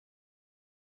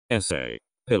essay,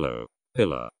 pillow,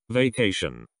 pillar,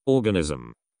 vacation,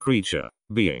 organism, creature,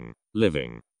 being,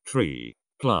 living, tree,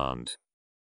 plant,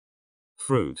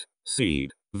 fruit,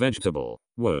 seed, vegetable,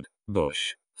 wood,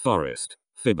 bush, forest,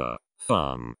 fibber,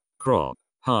 farm, crop,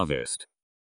 harvest,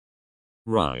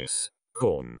 rice,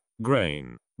 corn,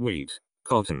 grain, wheat,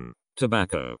 cotton,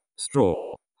 tobacco,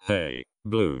 straw, hay,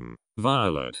 bloom,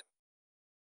 violet,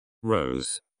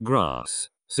 rose, grass,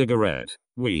 cigarette,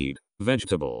 weed,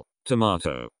 vegetable,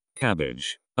 tomato,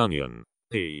 cabbage, onion,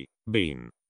 pea, bean,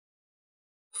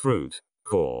 fruit,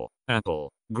 core,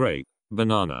 apple, grape,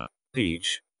 banana,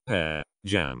 peach, pear,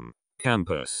 jam,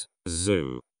 campus,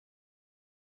 zoo,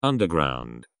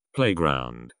 underground,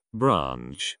 playground,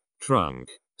 branch, trunk,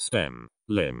 stem,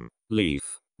 limb,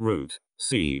 leaf, root,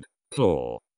 seed,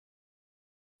 claw,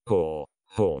 paw,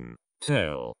 horn,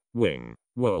 tail, wing,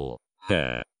 wool,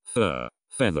 hair, fur,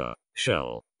 feather,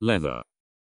 shell, leather,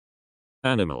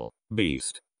 animal,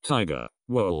 beast, tiger,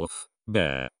 wolf,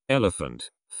 bear, elephant,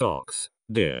 fox,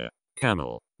 deer,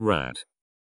 camel, rat,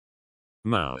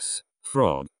 mouse,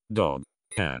 frog, dog,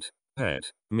 cat,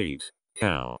 pet, meat,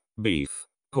 cow, beef,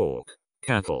 pork,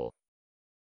 cattle,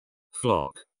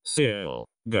 flock, seal,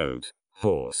 goat,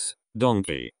 horse,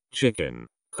 donkey, chicken,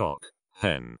 cock,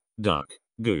 hen, duck,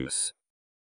 goose,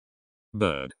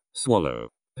 bird, swallow,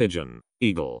 pigeon,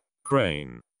 eagle,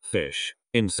 crane, fish,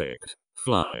 insect,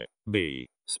 fly, bee,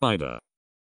 spider,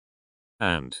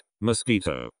 ant,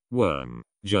 mosquito, worm,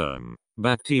 germ,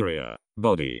 bacteria,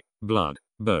 body, blood,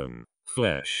 bone,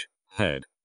 flesh, head,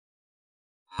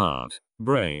 heart,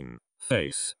 brain,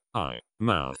 face, eye,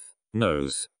 mouth,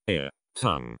 nose, ear,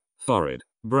 tongue, forehead,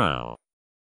 brow,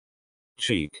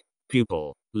 cheek,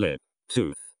 pupil, lip,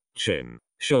 tooth, chin,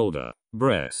 shoulder,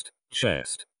 breast,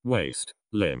 chest, waist,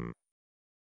 limb,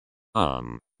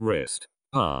 arm, wrist,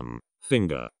 palm,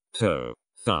 finger, toe,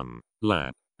 thumb,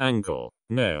 lap, ankle,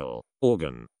 nail,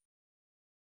 organ,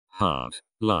 heart,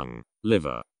 lung,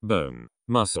 liver, bone,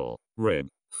 muscle, rib,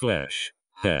 flesh,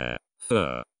 hair,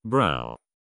 fur, brow,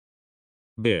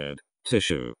 beard,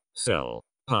 tissue, cell,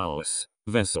 pulse,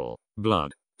 vessel,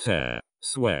 blood, tear,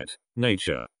 sweat,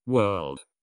 nature, world,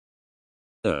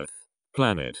 earth,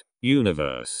 planet,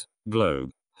 universe, globe,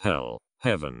 hell,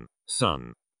 heaven,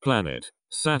 sun, planet,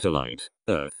 satellite,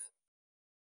 earth,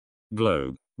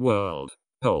 globe, world,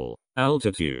 pole,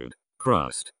 altitude,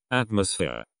 crust,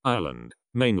 atmosphere, island,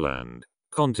 mainland,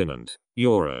 continent,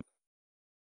 Europe,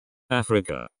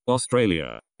 Africa,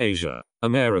 Australia, Asia,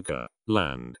 America,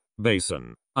 land,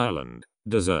 basin, island,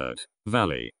 desert,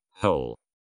 valley, hole,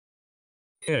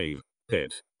 cave,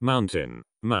 pit, mountain,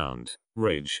 mount,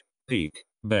 ridge, peak,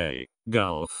 bay,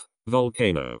 gulf,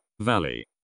 volcano, valley,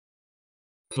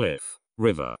 cliff,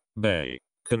 river, bay,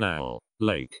 canal,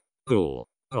 lake, pool,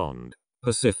 pond,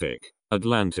 Pacific,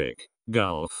 Atlantic,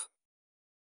 Gulf,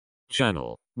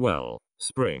 channel, well,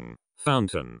 spring,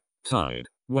 fountain, tide,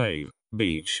 wave,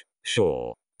 beach,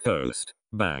 shore, coast,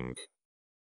 bank,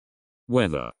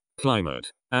 weather,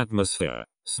 climate, atmosphere,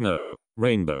 snow,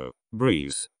 rainbow,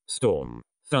 breeze, storm,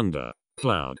 thunder,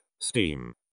 cloud,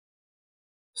 steam,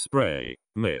 spray,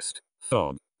 mist,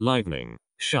 fog, lightning,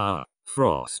 shower,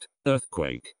 frost,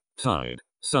 earthquake, tide,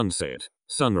 sunset,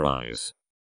 sunrise,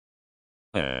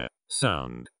 air,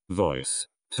 sound, voice,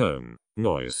 tone,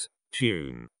 noise,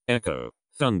 tune, echo,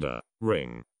 thunder,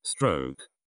 ring, stroke,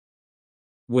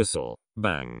 whistle,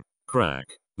 bang, crack,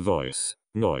 voice,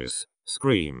 noise,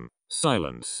 scream,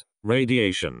 silence,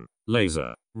 radiation,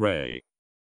 laser, ray,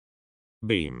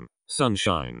 beam,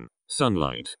 sunshine,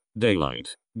 sunlight,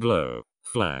 daylight, glow,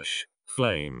 flash,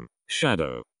 flame,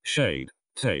 shadow, shade,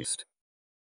 taste,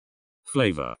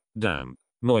 flavor, damp,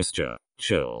 moisture,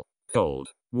 chill, cold,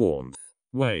 warmth,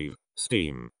 wave,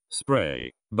 steam,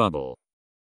 spray, bubble,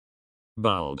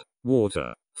 bulb,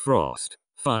 water, frost,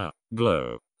 fire,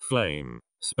 glow, flame,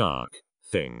 spark,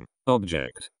 thing,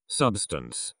 object,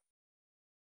 substance,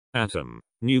 atom,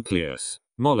 nucleus,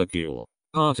 molecule,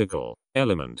 particle,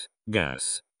 element,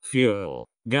 gas, fuel,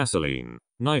 gasoline,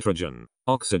 nitrogen,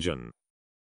 oxygen,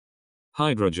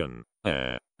 hydrogen,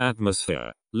 air,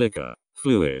 atmosphere, liquor,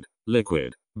 fluid,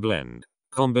 liquid, blend,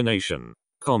 combination,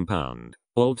 compound,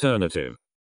 alternative,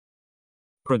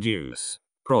 produce,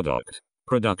 product,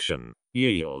 production,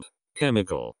 yield,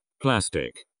 chemical,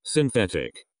 plastic,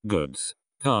 synthetic, goods,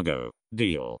 cargo,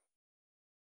 deal,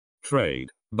 trade,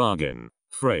 bargain,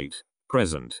 freight,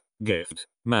 present, gift,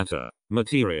 matter,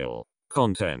 material,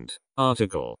 content,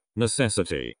 article,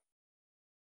 necessity,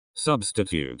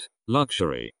 substitute,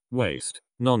 luxury, waste,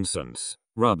 nonsense,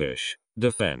 rubbish,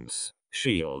 defense,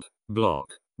 shield,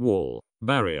 block, wall,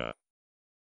 barrier,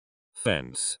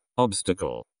 fence,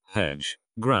 obstacle, hedge,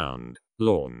 ground,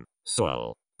 lawn,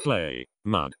 soil, clay,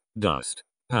 mud, dust,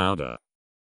 powder.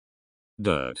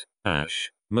 Dirt,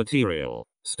 ash, material,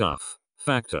 stuff,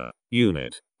 factor,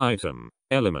 unit, item,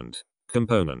 element,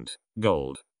 component,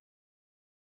 gold.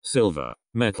 Silver,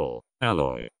 metal,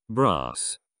 alloy,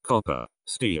 brass, copper,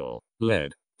 steel,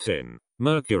 lead, tin,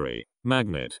 mercury,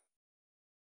 magnet.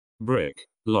 Brick,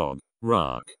 log,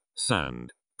 rock,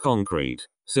 sand, concrete,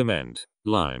 cement,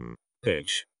 lime,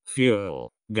 pitch,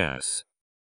 fuel, gas.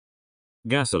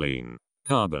 Gasoline,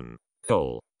 carbon,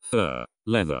 coal, fur,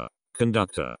 leather,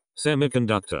 conductor,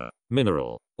 semiconductor,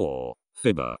 mineral, ore,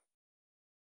 fiber.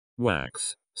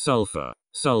 Wax, sulfur,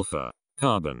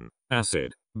 carbon,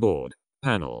 acid, board,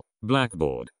 panel,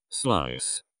 blackboard,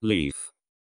 slice, leaf.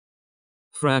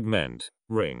 Fragment,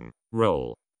 ring,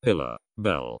 roll, pillar,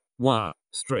 bell, wire,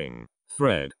 string,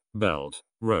 thread, belt,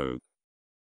 rope.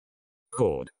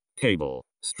 Cord, cable,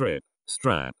 strip,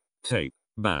 strap, tape,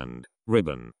 band,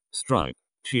 ribbon, stripe,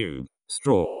 tube,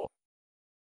 straw.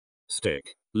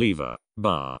 Stick, lever,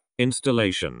 bar,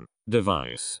 installation,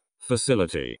 device,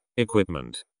 facility,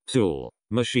 equipment, tool,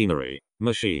 machinery,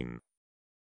 machine.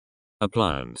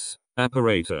 Appliance,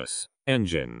 apparatus,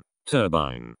 engine,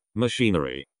 turbine,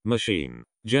 machinery, machine,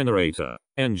 generator,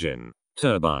 engine,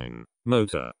 turbine,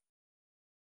 motor.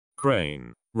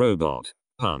 Crane, robot,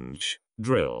 punch,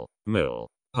 drill, mill,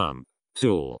 pump,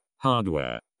 tool,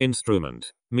 hardware,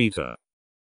 instrument, meter.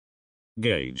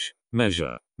 Gauge,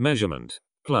 measure, measurement,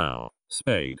 plow,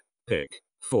 spade, pick,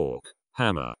 fork,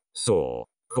 hammer, saw,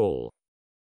 call.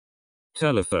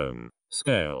 Telephone,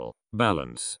 scale,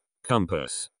 balance,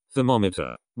 compass,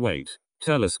 thermometer, weight,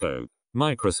 telescope,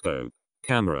 microscope,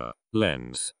 camera,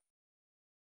 lens.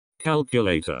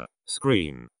 Calculator,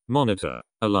 screen, monitor,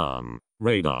 alarm,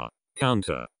 radar,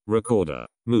 counter, recorder,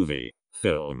 movie,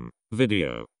 film,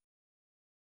 video.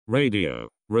 Radio,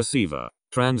 receiver,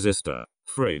 transistor,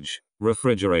 fridge,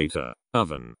 refrigerator,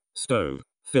 oven, stove,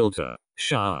 filter,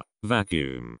 shower,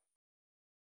 vacuum.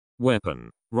 Weapon,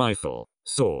 rifle,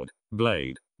 sword,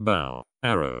 blade, bow,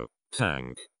 arrow,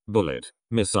 tank, bullet,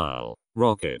 missile,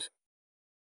 rocket.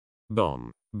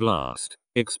 Bomb, blast,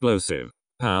 explosive,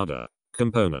 powder,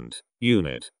 component,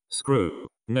 unit, screw,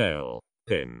 nail,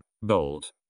 pin,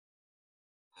 bolt.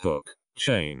 Hook,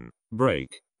 chain,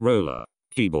 brake, roller,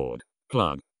 keyboard,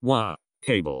 plug, wire,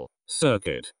 cable,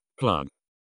 circuit, plug.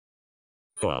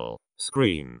 Coil,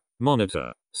 screen,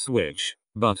 monitor, switch,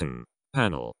 button,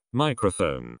 panel,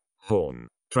 microphone, horn,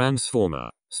 transformer,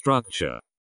 structure.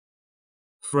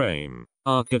 Frame,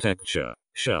 architecture,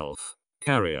 shelf,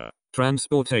 carrier,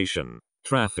 transportation,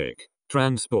 traffic,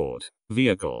 transport,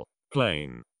 vehicle,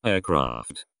 plane,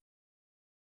 aircraft.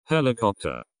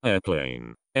 Helicopter,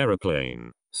 airplane,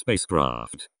 aeroplane,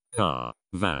 spacecraft, car,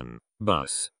 van,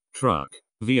 bus, truck,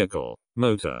 vehicle,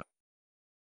 motor.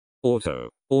 Auto,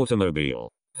 automobile,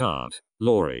 cart,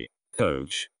 lorry,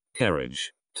 coach,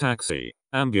 carriage, taxi,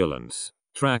 ambulance,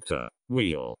 tractor,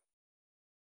 wheel.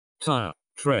 Tire,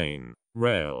 train,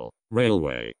 rail,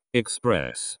 railway,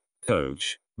 express,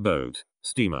 coach, boat,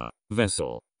 steamer,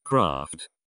 vessel, craft.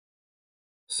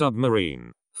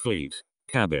 Submarine, fleet,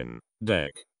 cabin,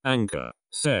 deck, anchor,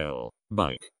 sail,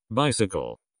 bike,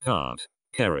 bicycle, cart,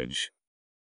 carriage.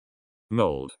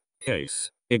 Mold, case,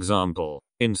 example,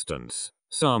 instance,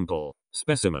 sample,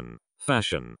 specimen,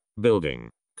 fashion, building,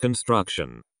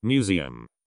 construction, museum.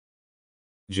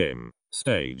 Gym,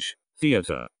 stage,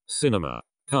 theater, cinema,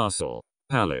 castle,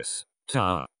 palace,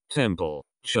 tower, temple,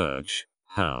 church,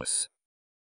 house.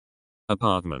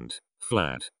 Apartment,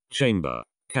 flat, chamber,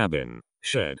 cabin,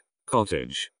 shed,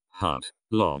 cottage, hut,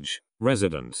 lodge,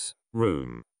 residence,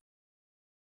 room.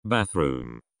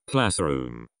 Bathroom,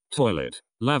 classroom, toilet,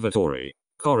 lavatory,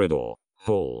 corridor,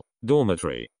 hall,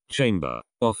 dormitory, chamber,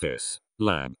 office,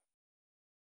 lab.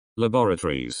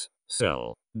 Laboratories,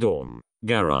 cell, dorm,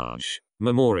 garage,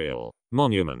 memorial,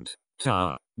 monument,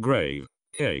 tower, grave,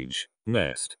 cage,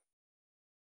 nest.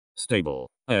 Stable,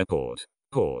 airport,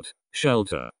 port,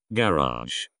 shelter,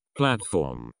 garage,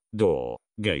 platform, door,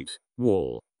 gate,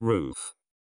 wall, roof.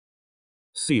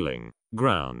 Ceiling,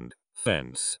 ground,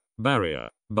 fence, barrier,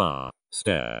 bar,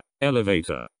 stair,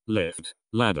 elevator, lift,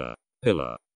 ladder,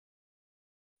 pillar.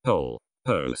 Pole,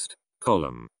 post,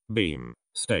 column, beam,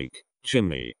 stake,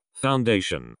 chimney,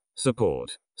 foundation,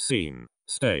 support, scene,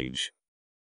 stage.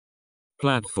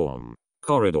 Platform,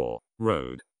 corridor,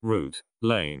 road, route,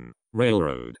 lane,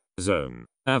 railroad, zone,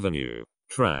 avenue,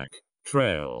 track,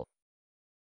 trail.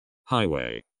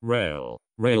 Highway, rail,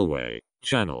 railway,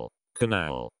 channel,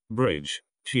 canal, bridge,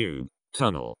 tube,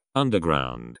 tunnel,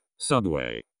 underground,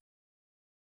 subway.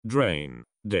 Drain,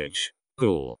 ditch,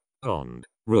 pool, pond,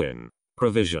 ruin,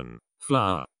 provision,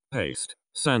 flour, paste,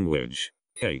 sandwich,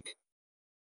 cake.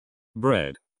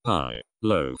 Bread, pie,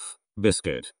 loaf,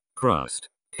 biscuit, crust,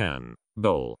 can,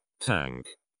 bowl, tank,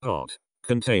 pot,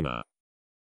 container.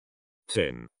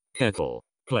 Tin, kettle,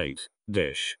 plate,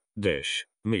 dish,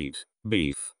 meat,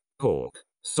 beef, pork,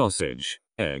 sausage,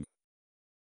 egg.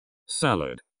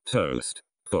 Salad, toast,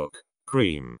 cook,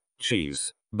 cream,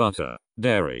 cheese, butter,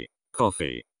 dairy,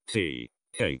 coffee, tea,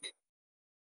 cake.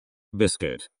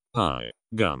 Biscuit, pie,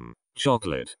 gum,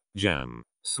 chocolate, jam,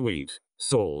 sweet,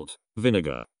 salt,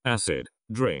 vinegar, acid,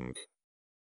 drink.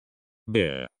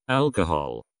 Beer,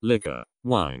 alcohol, liquor,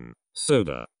 wine,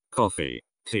 soda, coffee,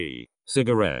 tea,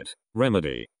 cigarette,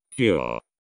 remedy, cure.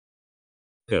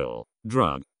 Pill,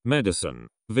 drug, medicine,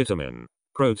 vitamin,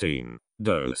 protein,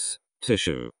 dose,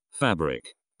 tissue,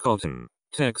 fabric, cotton,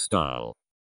 textile.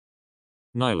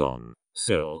 Nylon,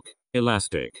 silk,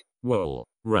 elastic, wool,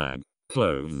 rag,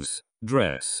 clothes,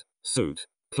 dress, suit,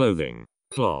 clothing,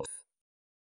 cloth.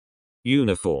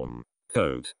 Uniform,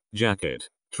 coat, jacket,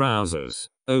 trousers,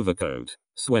 overcoat,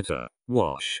 sweater,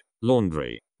 wash,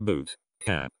 laundry, boot,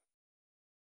 cap.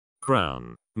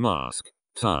 Crown, mask,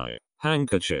 tie,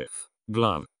 handkerchief,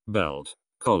 glove, belt,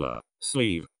 collar,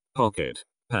 sleeve, pocket,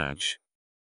 patch.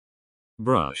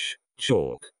 Brush,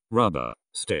 chalk, rubber,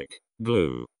 stick,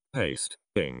 glue, paste,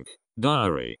 ink,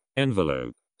 diary,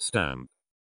 envelope, stamp.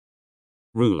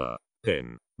 Ruler,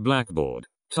 pin, blackboard,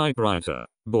 typewriter,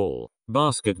 ball,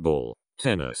 basketball,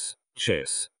 tennis,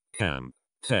 chess, camp,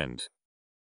 tent.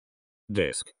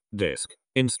 Disc,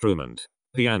 instrument,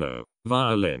 piano,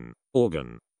 violin,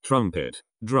 organ, trumpet,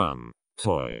 drum,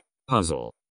 toy,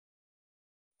 puzzle.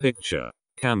 Picture,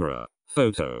 camera,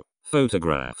 photo,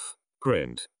 photograph,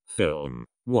 print, film,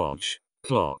 watch,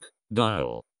 clock,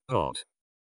 dial, pot.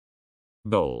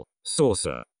 Bowl,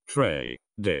 saucer, tray,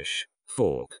 dish,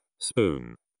 fork,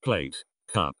 spoon, plate,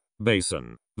 cup,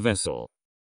 basin, vessel.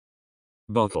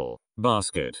 Bottle,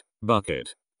 basket,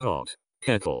 bucket, pot,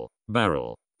 kettle,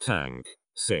 barrel, tank,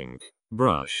 sink,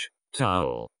 brush,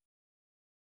 towel.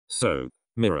 Soap,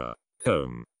 mirror,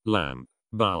 comb, lamp,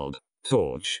 bulb,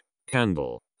 torch,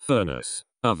 candle, furnace,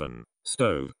 oven,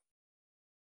 stove.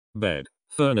 Bed,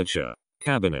 furniture,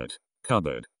 cabinet,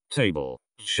 cupboard, table,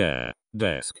 chair,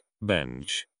 desk,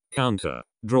 bench, counter,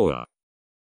 drawer.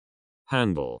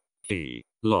 Handle, key,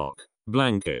 lock,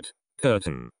 blanket,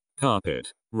 curtain,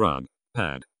 carpet, rug,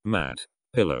 pad, mat,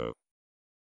 pillow.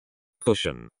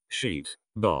 Cushion, sheet,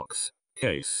 box,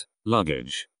 case,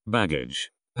 luggage,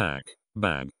 baggage, pack,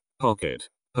 bag, pocket,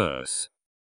 purse.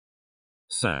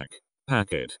 Sack,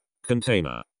 packet,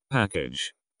 container,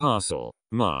 package, parcel,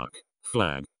 mark,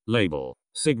 flag, label,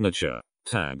 signature,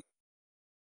 tag.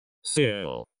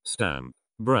 Seal, stamp,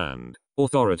 brand,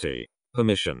 authority,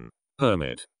 permission,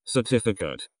 permit,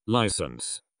 certificate,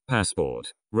 license,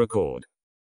 passport, record.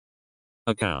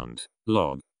 Account,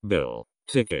 log, bill,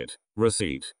 ticket,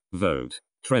 receipt, vote,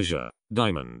 treasure,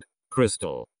 diamond,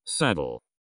 crystal, saddle.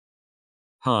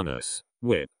 Harness,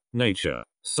 whip, nature,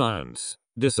 science,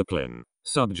 discipline,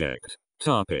 subject,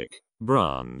 topic,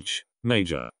 branch,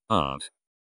 major, art.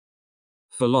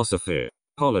 Philosophy,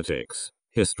 politics,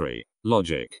 history,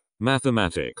 logic,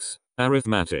 mathematics,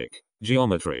 arithmetic,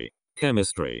 geometry,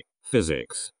 chemistry,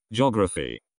 physics,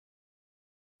 geography.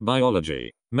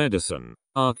 Biology, medicine,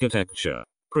 architecture,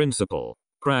 principle,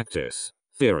 practice,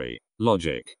 theory,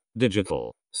 logic,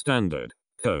 digital, standard,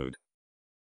 code.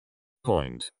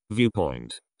 Point,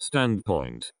 viewpoint,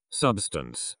 standpoint,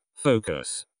 substance,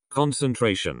 focus,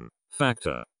 concentration,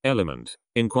 factor, element,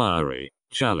 inquiry,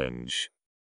 challenge.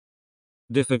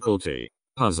 Difficulty,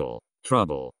 puzzle,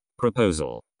 trouble,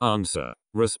 proposal, answer,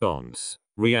 response,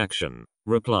 reaction,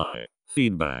 reply,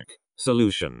 feedback,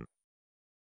 solution.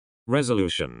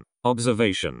 Resolution,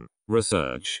 observation,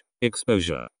 research,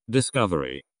 exposure,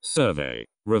 discovery, survey,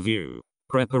 review,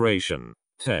 preparation,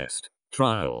 test,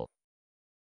 trial.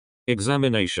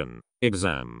 Examination,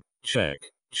 exam, check,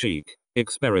 cheek,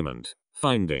 experiment,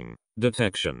 finding,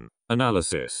 detection,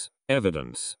 analysis,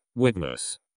 evidence,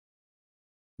 witness.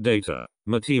 Data,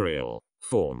 material,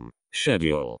 form,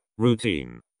 schedule,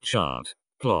 routine, chart,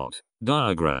 plot,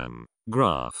 diagram,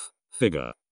 graph,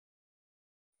 figure.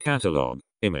 Catalog,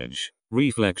 image,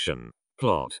 reflection,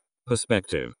 plot,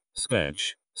 perspective,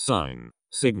 sketch, sign,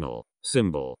 signal,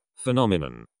 symbol,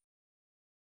 phenomenon.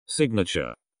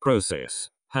 Signature, process,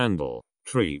 handle,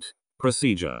 treat,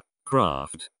 procedure,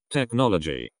 craft,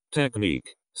 technology,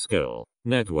 technique, skill,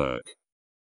 network.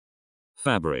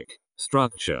 Fabric,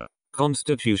 structure,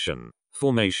 constitution,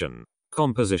 formation,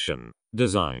 composition,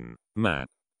 design, map,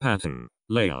 pattern,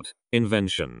 layout,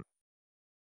 invention.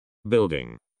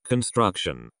 Building,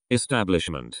 construction,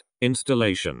 establishment,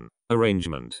 installation,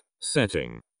 arrangement,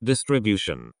 setting,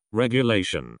 distribution,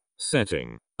 regulation,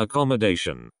 setting,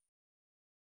 accommodation.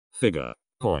 figure,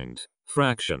 point,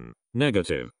 fraction,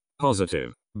 negative,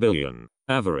 positive, billion,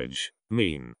 average,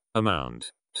 mean,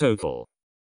 amount, total,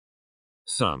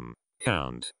 sum,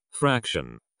 count,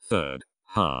 fraction, third,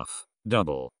 half,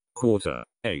 double, quarter,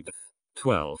 eighth,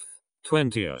 12th,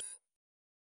 20th,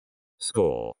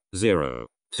 score, 0,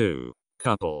 2,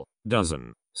 couple,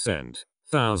 dozen, cent,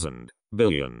 thousand,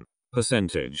 billion,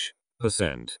 percentage,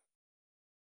 percent,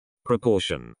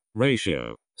 proportion,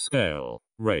 ratio, scale,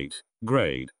 rate,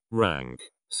 grade, rank,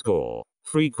 score,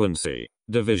 frequency,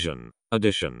 division,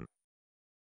 addition,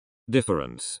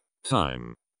 difference,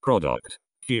 time, product,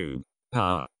 cube,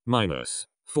 power, minus,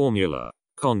 formula,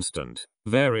 constant,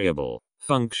 variable,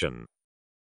 function,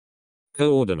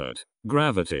 coordinate,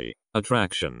 gravity,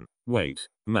 attraction, weight,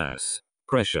 mass,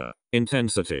 pressure,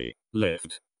 intensity,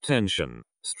 lift, tension,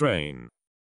 strain,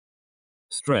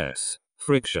 stress,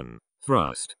 friction,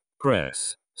 thrust,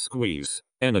 press, squeeze,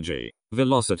 energy,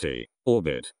 velocity,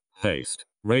 orbit, haste,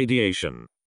 radiation,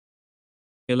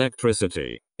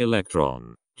 electricity,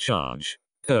 electron, charge,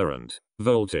 current,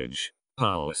 voltage,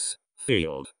 pulse,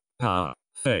 field, power,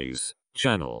 phase,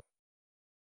 channel,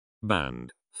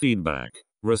 band, feedback,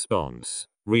 response,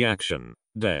 reaction,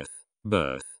 death,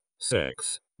 birth,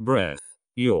 sex, breath,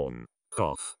 yawn,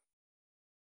 cough,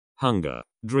 hunger,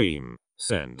 dream,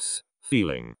 sense,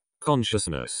 feeling,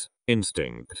 consciousness,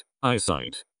 instinct,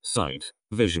 eyesight, sight,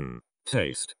 vision,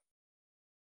 taste,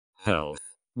 health,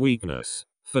 weakness,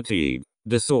 fatigue,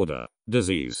 disorder,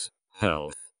 disease,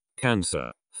 health,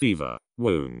 cancer, fever,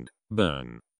 wound,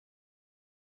 burn,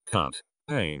 cut,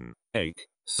 pain, ache,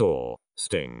 sore,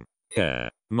 sting, care,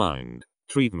 mind,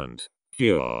 treatment,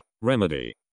 cure,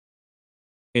 remedy,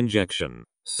 injection,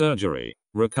 surgery,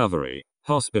 recovery,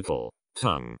 hospital,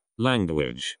 tongue,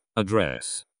 language,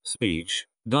 address, speech,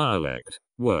 dialect,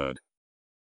 word,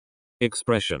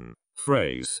 expression,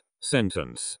 phrase,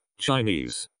 sentence,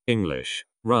 Chinese, English,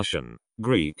 Russian,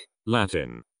 Greek,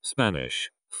 Latin, Spanish,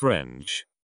 French,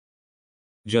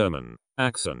 German,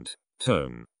 accent,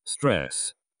 tone,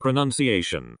 stress,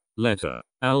 pronunciation, letter,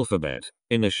 alphabet,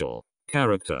 initial,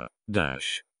 character,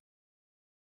 dash,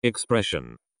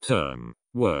 expression, term,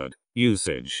 word,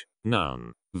 usage,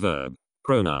 noun, verb,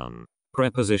 pronoun,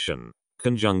 preposition,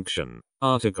 conjunction,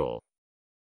 article,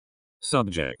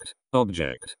 subject,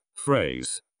 object,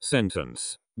 phrase,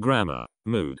 sentence, grammar,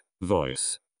 mood,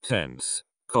 voice, tense,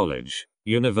 college,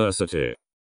 university,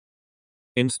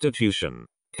 institution,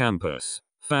 campus,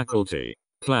 faculty,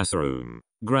 classroom,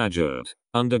 graduate,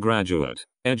 undergraduate,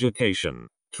 education,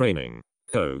 training,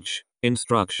 coach,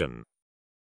 instruction,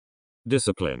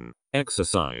 discipline,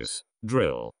 exercise,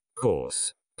 drill,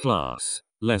 course, class,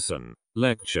 lesson,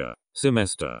 lecture,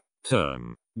 semester,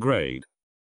 term, grade,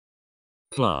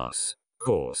 class,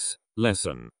 course,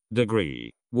 lesson,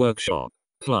 degree, workshop,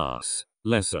 class,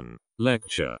 lesson,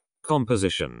 lecture,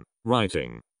 composition,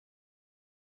 writing,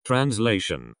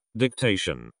 translation,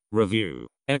 dictation, review,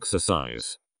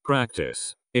 exercise,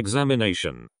 practice,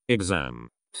 examination, exam,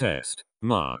 test,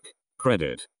 mark,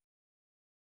 credit,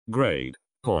 grade,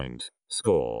 point,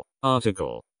 score,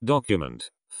 article, document,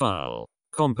 file,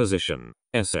 composition,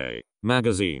 essay,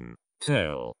 magazine,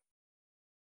 tale,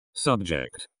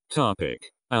 subject,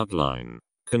 topic, outline,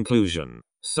 conclusion,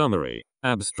 summary,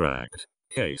 abstract,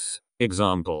 case,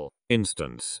 example,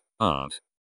 instance, art,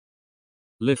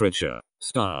 literature,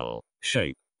 style,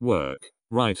 shape, work,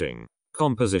 writing,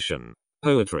 composition,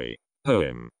 poetry,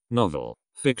 poem, novel,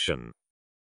 fiction,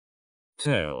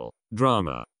 tale,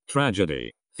 drama,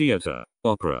 tragedy, theater,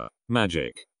 opera,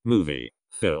 magic, movie,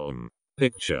 film,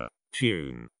 picture,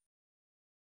 tune,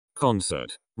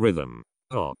 concert, rhythm,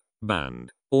 pop,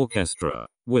 band, orchestra,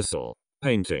 whistle,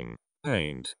 painting,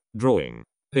 paint, drawing,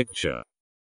 picture,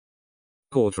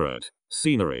 portrait,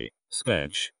 scenery,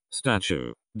 sketch,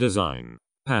 statue, design,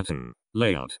 pattern,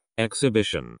 layout,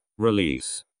 exhibition,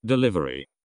 release, delivery,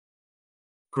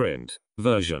 print,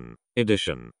 version,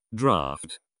 edition,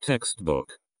 draft,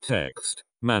 textbook, text,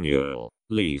 manual,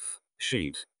 leaf,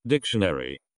 sheet,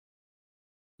 dictionary,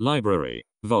 library,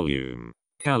 volume,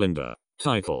 calendar,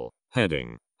 title,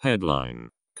 heading, headline,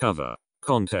 cover,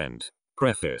 content,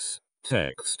 preface,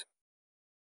 text,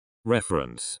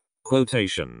 reference,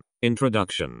 quotation,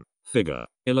 introduction, figure,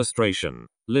 illustration,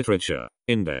 literature,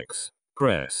 index,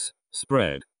 press,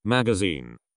 spread,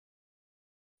 magazine,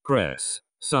 press,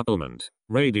 supplement,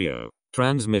 radio,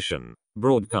 transmission,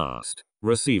 broadcast,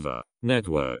 receiver,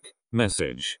 network,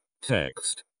 message,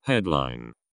 text,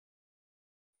 headline,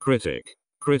 critic,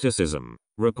 criticism,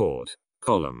 report,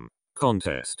 column,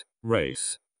 contest,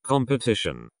 race,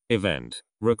 competition, event,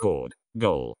 record,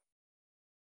 goal,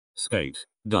 skate,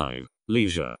 dive,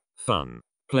 leisure, fun,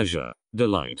 pleasure,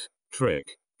 delight,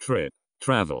 trick, trip,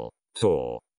 travel,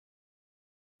 tour.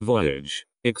 Voyage,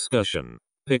 excursion,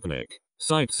 picnic,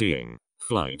 sightseeing,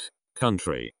 flight,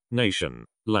 country, nation,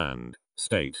 land,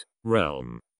 state,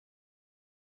 realm.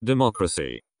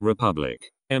 Democracy,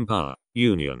 republic, empire,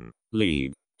 union,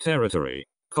 league, territory,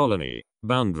 colony,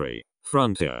 boundary,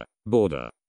 frontier, border.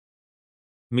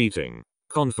 Meeting,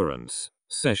 conference,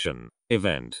 session,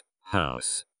 event,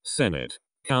 house, senate,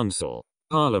 council,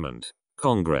 parliament,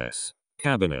 congress,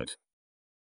 cabinet.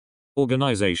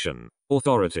 Organization,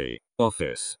 authority,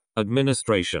 office,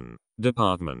 administration,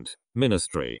 department,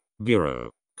 ministry,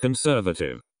 bureau,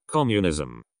 conservative,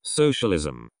 communism,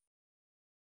 socialism.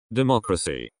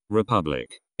 Democracy,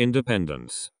 republic,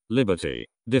 independence, liberty,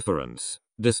 difference,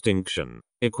 distinction,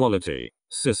 equality,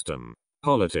 system,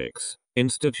 politics,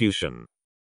 institution.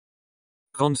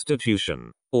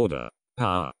 Constitution, order,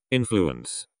 power,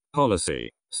 influence,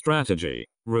 policy, strategy,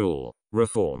 rule,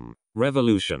 reform,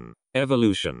 revolution,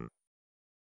 evolution.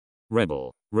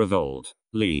 Rebel, revolt,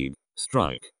 league,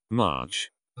 strike, march,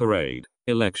 parade,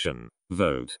 election,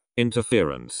 vote,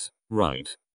 interference,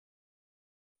 right.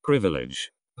 Privilege,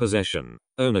 possession,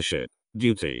 ownership,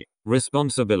 duty,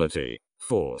 responsibility,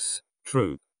 force,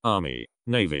 troop, army,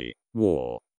 navy,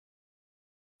 war.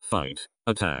 Fight,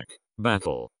 attack,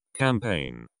 battle,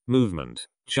 campaign, movement,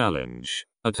 challenge,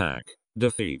 attack,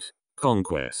 defeat,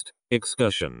 conquest,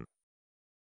 excursion.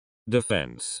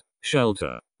 Defense,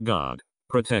 shelter, guard,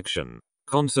 protection,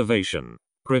 conservation,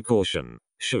 precaution,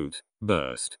 shoot,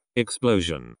 burst,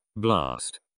 explosion,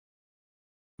 blast.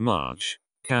 March,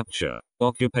 capture,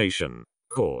 occupation,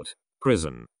 court,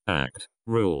 prison, act,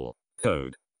 rule,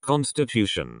 code,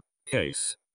 constitution,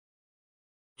 case.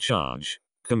 Charge,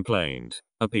 complaint,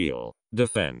 appeal,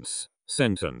 defense,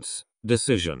 sentence,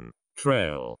 decision,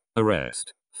 trail,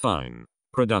 arrest, fine,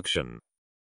 production.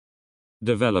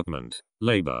 Development,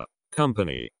 labor,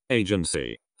 company,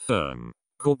 agency, firm,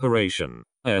 corporation,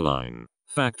 airline,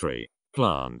 factory,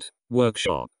 plant,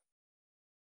 workshop.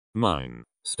 Mine,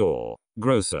 store,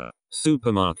 grocer,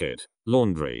 supermarket,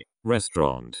 laundry,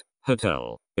 restaurant,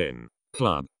 hotel, inn,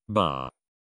 club, bar.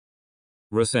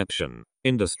 Reception,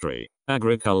 industry,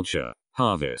 agriculture,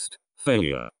 harvest,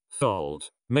 failure, fault,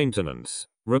 maintenance,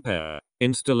 repair,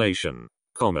 installation,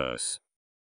 commerce.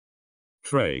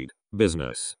 Trade,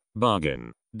 business,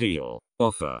 bargain, deal,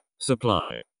 offer,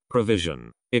 supply,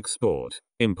 provision, export,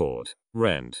 import,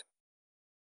 rent.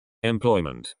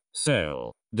 Employment,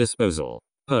 sale, disposal,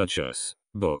 purchase,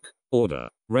 book, order,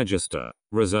 register,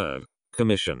 reserve,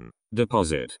 commission,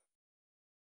 deposit.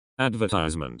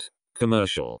 Advertisement,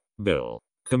 commercial, bill,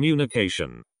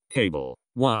 communication, cable,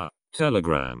 wire,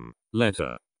 telegram,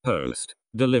 letter, post,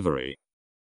 delivery.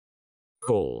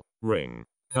 Call, ring,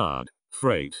 card,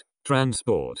 freight,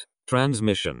 transport,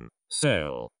 transmission,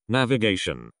 sale,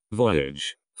 navigation,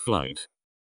 voyage, flight.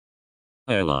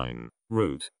 Airline,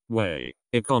 route, way,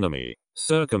 economy,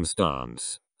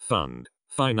 circumstance, fund,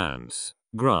 finance,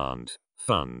 grant,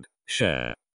 fund,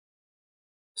 share.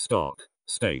 Stock,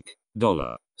 stake,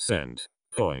 dollar, cent,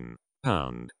 coin,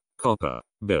 pound, copper,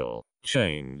 bill,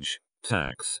 change,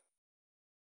 tax.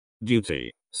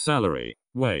 Duty, salary,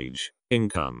 wage,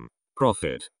 income,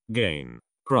 profit, gain,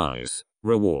 prize,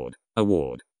 reward,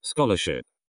 award, scholarship.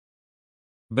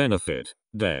 Benefit,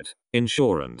 debt,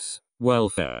 insurance,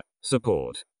 welfare,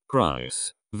 support,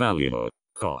 price, value,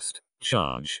 cost,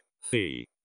 charge, fee.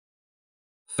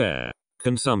 Fare,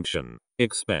 consumption,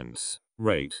 expense,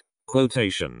 rate,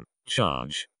 quotation,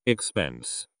 charge,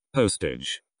 expense,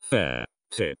 postage, fare,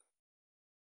 tip.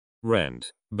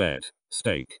 Rent, bet,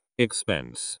 stake,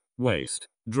 expense, waste,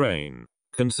 drain,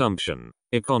 consumption,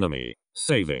 economy,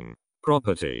 saving,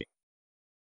 property.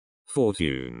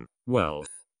 Fortune, wealth,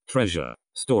 treasure,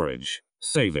 storage,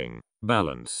 saving,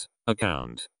 balance,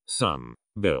 account, sum,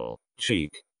 bill,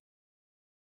 cheek.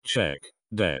 Check,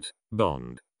 debt,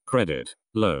 bond, credit,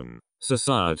 loan,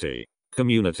 society,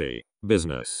 community,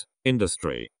 business,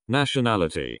 industry,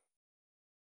 nationality.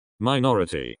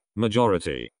 Minority,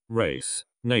 majority, race,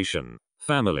 nation,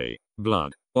 family,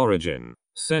 blood, origin,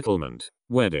 settlement,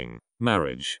 wedding,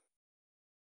 marriage.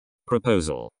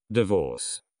 Proposal,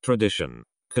 divorce, tradition,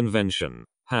 convention,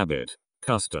 habit,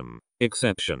 custom,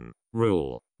 exception,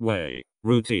 rule, way,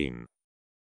 routine.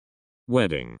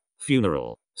 Wedding,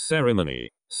 funeral, ceremony,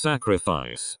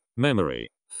 sacrifice, memory,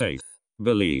 faith,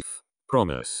 belief,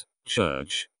 promise,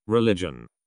 church, religion.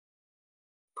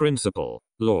 Principle,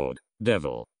 Lord,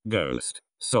 devil, ghost,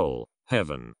 soul,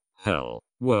 heaven, hell,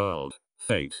 world,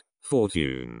 fate,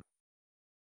 fortune.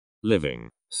 Living,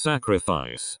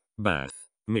 sacrifice, bath,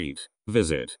 meet,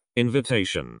 visit,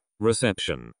 invitation,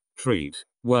 reception, treat,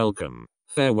 welcome,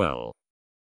 farewell.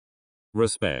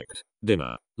 Respect,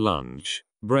 dinner, lunch,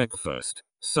 breakfast,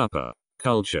 supper,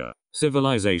 culture,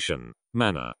 civilization,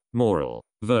 manner, moral,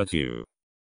 virtue,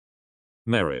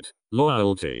 merit,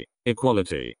 loyalty,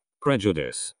 equality,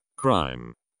 prejudice,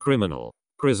 crime, criminal,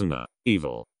 prisoner,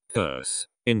 evil, curse,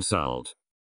 insult,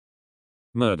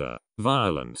 murder,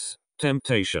 violence,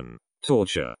 temptation,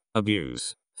 torture,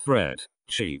 abuse, threat,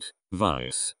 cheat,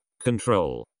 vice,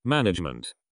 control,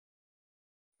 management,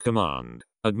 command,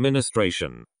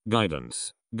 administration,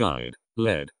 guidance, guide,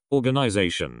 lead,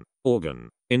 organization, organ,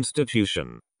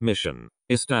 institution, mission,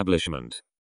 establishment,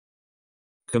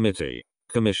 committee,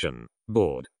 commission,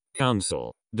 board,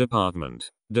 council, department,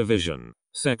 division,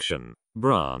 section,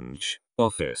 branch,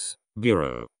 office,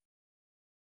 bureau,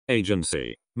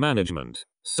 agency, management,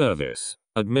 service,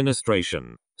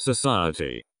 administration,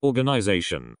 society,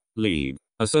 organization, league,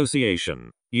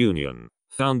 association, union,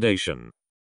 foundation,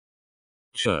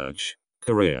 church,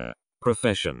 career,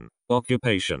 profession,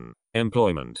 occupation,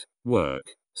 employment, work,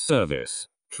 service,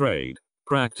 trade,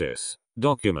 practice,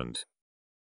 document,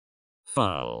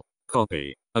 file,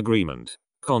 copy, agreement,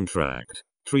 contract,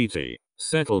 treaty,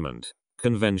 settlement,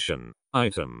 convention,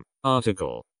 item,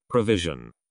 article,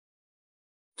 provision,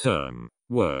 term,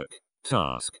 work,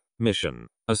 task, mission,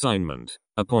 assignment,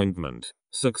 appointment,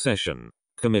 succession,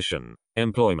 commission,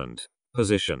 employment,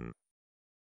 position,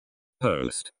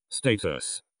 post,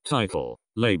 status, title,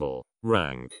 label,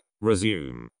 rank,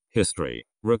 resume, history,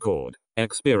 record,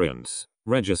 experience,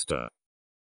 register,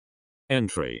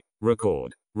 entry,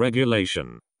 record,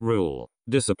 regulation, rule,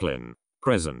 discipline,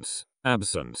 presence,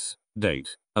 absence,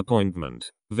 date,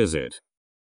 appointment, visit,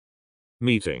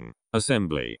 meeting,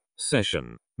 assembly,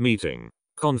 session, meeting,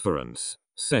 conference,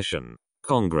 session,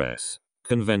 congress,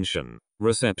 convention,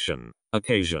 reception,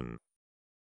 occasion,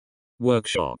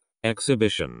 workshop,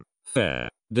 exhibition, fair,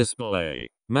 display,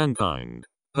 mankind,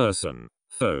 person,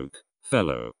 folk,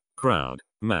 fellow, crowd,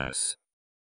 mass,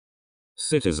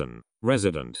 citizen,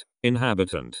 resident,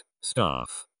 inhabitant,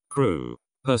 staff, crew,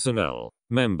 personnel,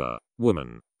 member,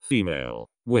 woman, female,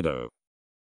 widow,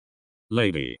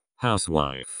 lady,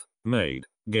 housewife, maid,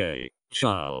 gay,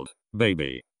 child,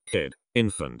 baby, kid,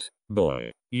 infant,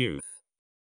 boy, youth,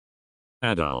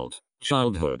 adult,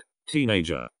 childhood,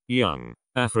 teenager, young,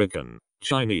 African,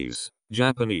 Chinese,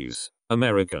 Japanese,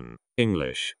 American,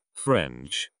 English,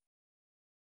 French,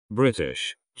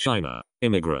 British, China,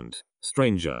 immigrant,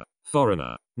 stranger,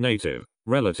 foreigner, native,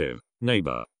 relative,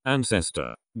 neighbor,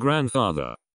 ancestor,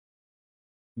 grandfather,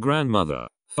 grandmother,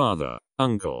 father,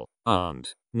 uncle,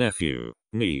 aunt, nephew,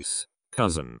 niece,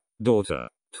 cousin, daughter,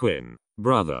 twin,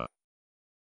 brother,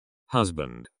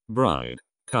 husband, bride,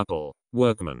 couple,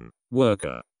 workman,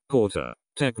 worker, porter,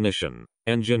 technician,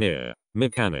 engineer,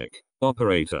 mechanic,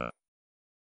 operator,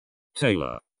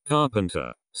 tailor,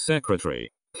 carpenter,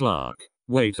 secretary, clerk,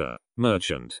 waiter,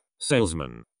 merchant,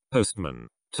 salesman, postman,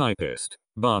 typist,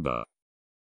 barber,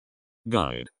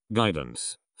 guide,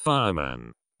 guidance,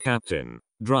 fireman, captain,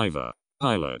 driver,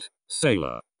 pilot,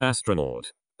 sailor,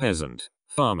 astronaut, peasant,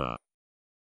 farmer,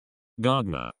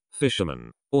 gardener,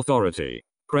 fisherman, authority,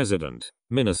 president,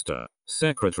 minister,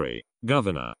 secretary,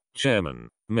 governor, chairman,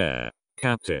 mayor,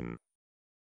 captain,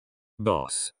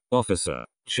 boss, officer,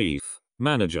 chief,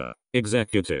 manager,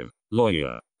 executive,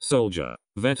 lawyer, soldier,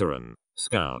 veteran,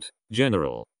 scout,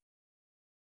 general,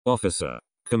 officer,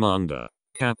 commander,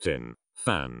 captain,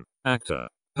 fan, actor,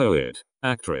 poet,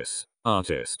 actress,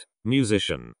 artist,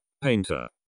 musician, painter,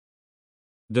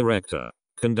 director,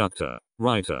 conductor,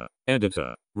 writer,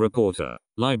 editor, reporter,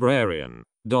 librarian,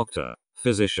 doctor,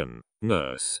 physician,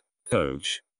 nurse,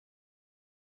 coach,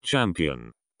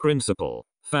 champion, principal,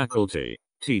 faculty,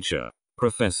 teacher,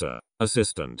 professor,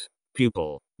 assistant,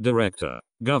 pupil, director,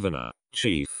 governor,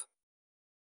 chief,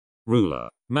 ruler,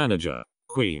 manager,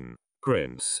 queen,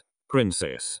 prince,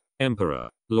 princess, emperor,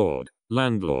 lord,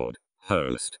 landlord,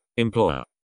 host, employer,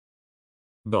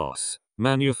 boss,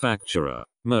 manufacturer,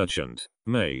 merchant,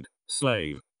 maid,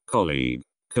 slave, colleague,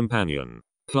 companion,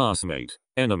 classmate,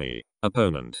 enemy,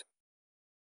 opponent,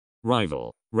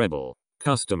 rival, rebel,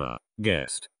 customer,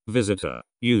 guest, visitor,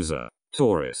 user,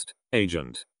 tourist,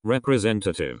 agent,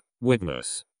 representative,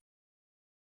 witness,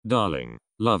 darling,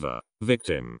 lover,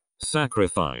 victim,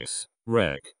 sacrifice,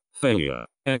 wreck, failure,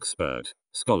 expert,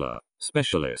 scholar,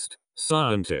 specialist,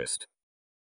 scientist,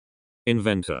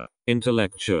 inventor,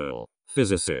 intellectual,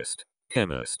 physicist,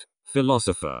 chemist,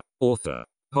 philosopher, author,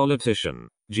 politician,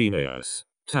 genius,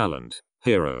 talent,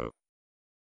 hero,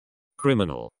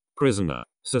 criminal, prisoner,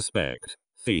 suspect,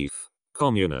 thief,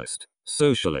 communist,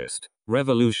 socialist,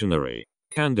 revolutionary,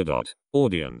 candidate,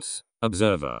 audience,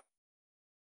 observer,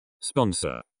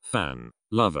 sponsor, fan,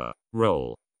 lover,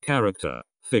 role, character,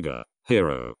 figure,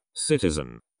 hero,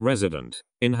 citizen, resident,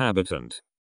 inhabitant.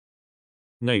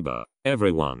 Neighbor,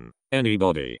 everyone,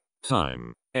 anybody,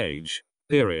 time, age,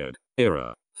 period,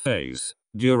 era, phase,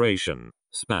 duration,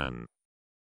 span.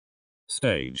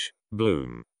 Stage,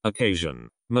 bloom, occasion,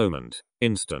 moment,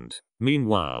 instant,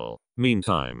 meanwhile,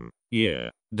 meantime,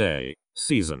 year, day,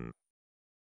 season.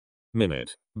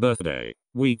 Minute, birthday,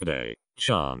 weekday,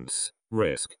 chance,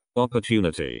 risk,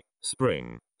 opportunity,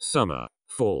 spring, summer,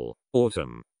 fall,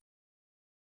 autumn.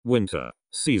 Winter,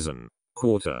 season,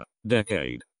 quarter,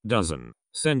 decade, dozen,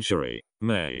 century,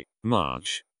 May,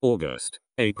 March, August,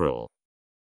 April.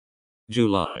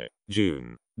 July,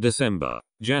 June, December,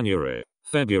 January,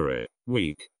 February,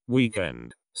 week,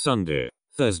 weekend, Sunday,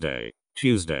 Thursday,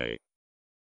 Tuesday.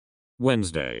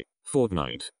 Wednesday,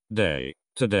 fortnight, day,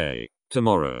 today,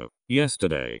 tomorrow,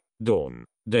 yesterday, dawn,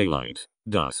 daylight,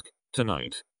 dusk,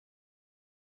 tonight.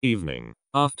 Evening,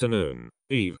 afternoon,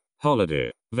 eve,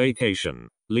 holiday, vacation,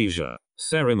 leisure,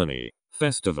 ceremony,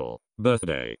 festival,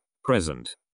 birthday,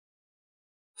 present.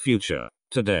 Future,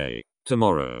 today,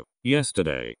 tomorrow,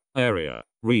 yesterday, area,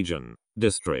 region,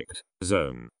 district,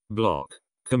 zone, block,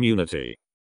 community.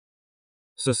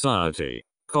 Society,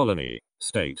 colony,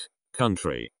 state,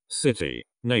 country, city,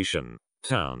 nation,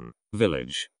 town,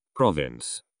 village,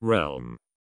 province, realm.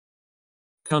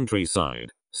 Countryside,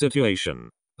 situation,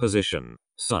 position,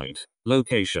 site,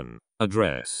 location,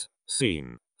 address,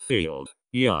 scene, field,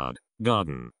 yard,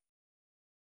 garden.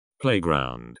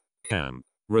 Playground, camp,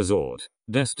 resort,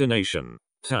 destination,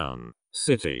 town,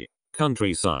 city,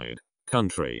 countryside,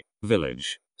 country,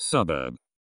 village, suburb.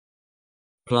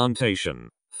 Plantation,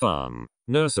 farm,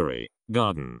 nursery,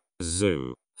 garden,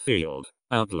 zoo, field,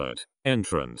 outlet,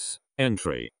 entrance,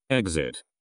 entry, exit.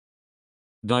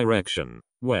 Direction,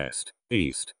 west,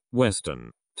 east,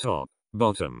 western, top,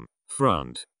 bottom,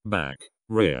 front, back,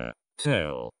 rear,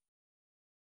 tail.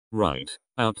 Right,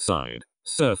 outside,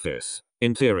 surface,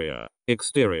 interior,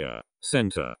 exterior,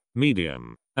 center,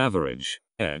 medium, average,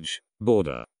 edge,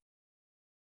 border.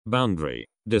 Boundary,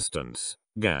 distance,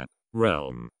 gap,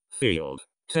 realm, field,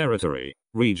 territory,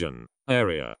 region,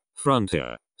 area,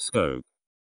 frontier, scope.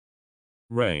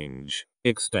 Range,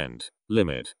 extent,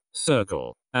 limit,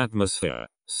 circle, atmosphere,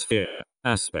 sphere,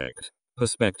 aspect,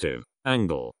 perspective,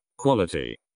 angle,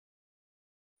 quality.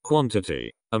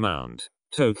 Quantity, amount,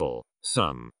 total,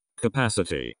 sum,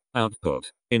 capacity,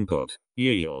 output, input,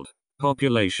 yield,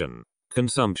 population,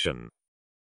 consumption.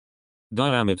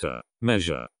 Diameter,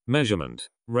 measure, measurement,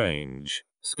 range,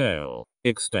 scale,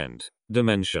 extent,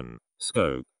 dimension,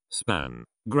 scope, span,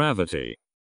 gravity.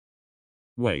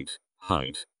 Weight,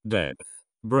 height, depth,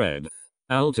 breadth,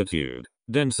 altitude,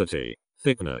 density,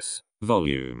 thickness,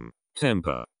 volume,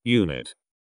 temper, unit.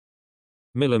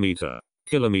 Millimeter,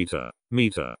 kilometer,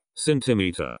 meter,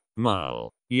 centimeter,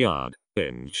 mile, yard,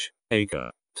 inch,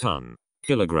 acre, ton,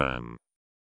 kilogram.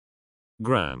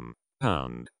 Gram,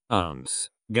 pound, ounce,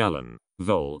 gallon,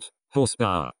 volt,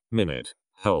 horsepower, minute,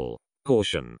 whole,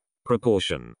 portion,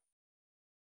 proportion.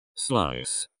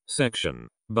 Slice, section,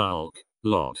 bulk,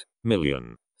 lot,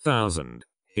 million, thousand,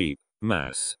 heap,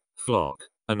 mass, flock,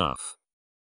 enough.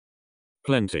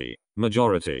 Plenty,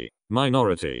 majority,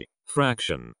 minority,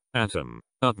 fraction, atom,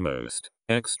 utmost,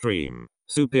 extreme,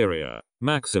 superior,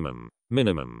 maximum,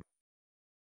 minimum.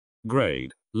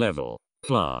 Grade, level,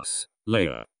 class,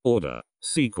 layer, order,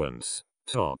 sequence,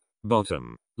 top,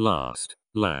 bottom, last,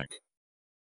 lack.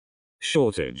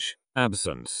 Shortage,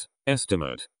 absence,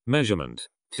 estimate, measurement,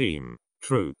 team,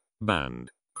 troop, band,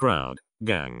 crowd,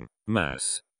 gang,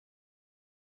 mass.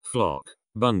 Flock,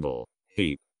 bundle,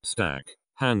 heap, stack,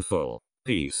 handful,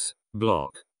 piece,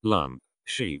 block, lump,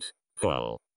 sheet,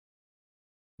 quell.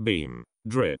 Beam,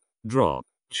 drip, drop,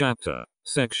 chapter,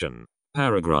 section,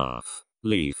 paragraph,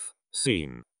 leaf,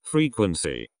 scene,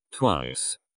 frequency,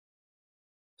 twice.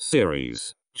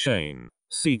 Series, chain,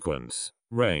 sequence,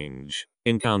 range,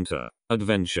 encounter,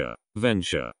 adventure,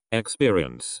 venture,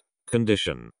 experience,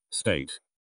 condition, state.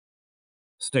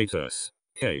 Status,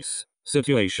 case,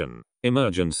 situation,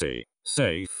 emergency,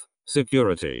 safe,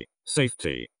 security,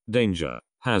 safety, danger,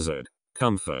 hazard,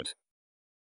 comfort.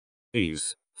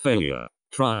 Ease, failure,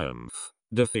 triumph,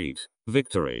 defeat,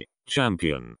 victory,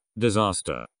 champion,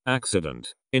 disaster,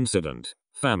 accident, incident,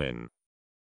 famine.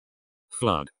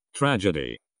 Flood,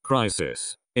 tragedy,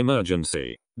 crisis,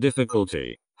 emergency,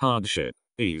 difficulty, hardship,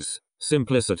 ease,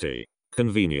 simplicity,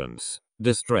 convenience,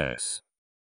 distress.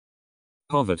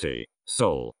 Poverty,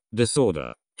 soul,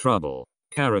 disorder, trouble,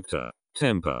 character,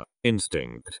 temper,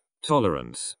 instinct,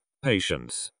 tolerance,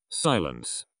 patience,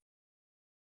 silence.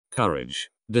 Courage,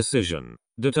 decision,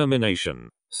 determination,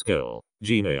 skill,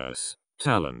 genius,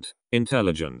 talent,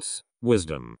 intelligence,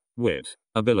 wisdom, wit,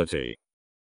 ability.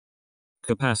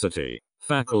 capacity,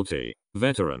 faculty,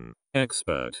 veteran,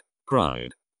 expert,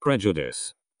 pride,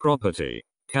 prejudice, property,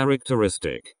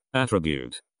 characteristic,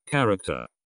 attribute, character.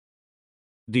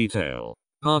 Detail,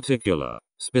 particular,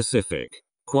 specific,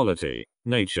 quality,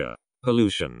 nature,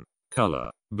 pollution, color,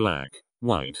 black,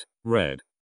 white, red,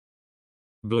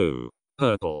 blue,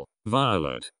 purple,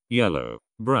 violet, yellow,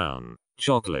 brown,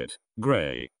 chocolate,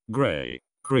 gray,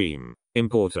 cream,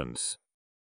 importance,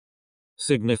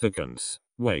 significance,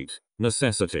 weight,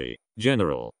 necessity,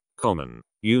 general, common,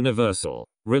 universal,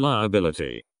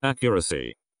 reliability,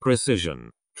 accuracy, precision,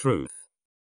 truth,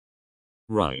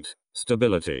 right,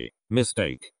 stability,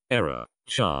 mistake, error,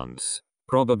 chance,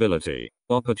 probability,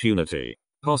 opportunity,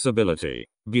 possibility,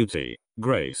 beauty,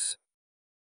 grace,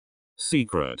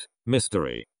 secret,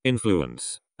 mystery,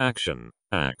 influence, action,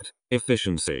 act,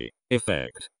 efficiency,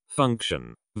 effect,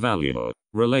 function, value,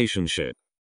 relationship,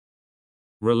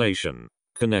 relation,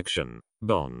 connection,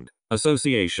 bond,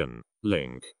 association,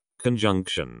 link,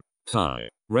 conjunction, tie,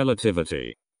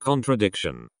 relativity,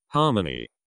 contradiction, harmony,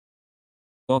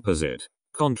 opposite,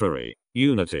 contrary,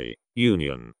 unity,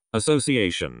 union,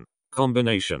 association,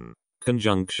 combination,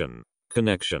 conjunction,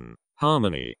 connection,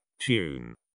 harmony,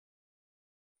 tune,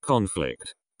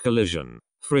 conflict, collision,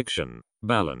 friction,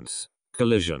 balance,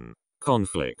 collision,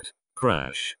 conflict,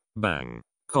 crash, bang,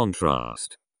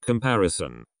 contrast,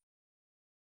 comparison,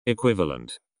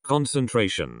 equivalent,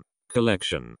 concentration,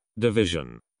 collection,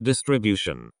 division,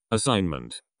 distribution,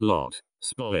 assignment, lot,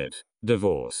 split,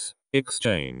 divorce,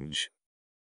 exchange,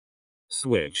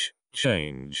 switch,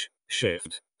 change,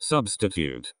 shift,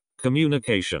 substitute,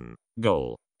 communication,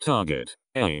 goal, target,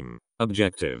 aim,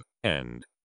 objective, end,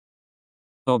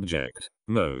 object,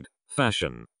 mode,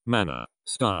 fashion, manner,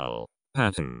 style,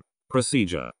 pattern,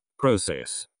 procedure,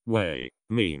 process, way,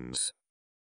 means,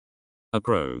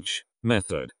 approach,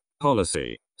 method,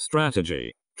 policy,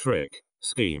 strategy, trick,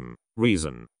 scheme,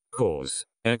 reason, cause,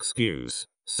 excuse,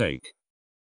 sake,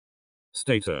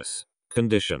 status,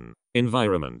 condition,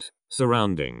 environment,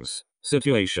 surroundings,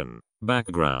 situation,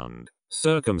 background,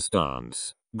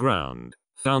 circumstance, ground,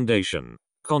 foundation,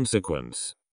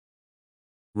 consequence,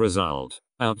 result,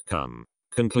 outcome,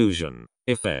 conclusion,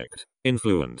 effect,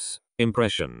 influence,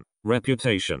 impression,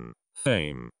 reputation,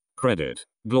 fame, credit,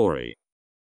 glory,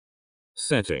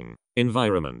 setting,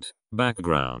 environment,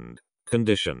 background,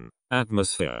 condition,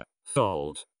 atmosphere,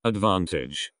 fault,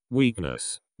 advantage,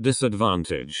 weakness,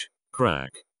 disadvantage,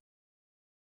 crack,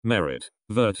 merit,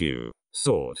 virtue,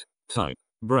 sort, type,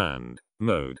 brand,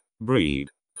 mode, breed,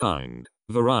 kind,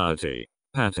 variety,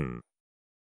 pattern,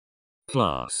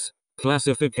 class,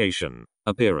 classification,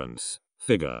 appearance,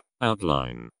 figure,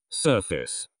 outline,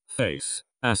 surface, face,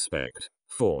 aspect,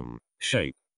 form,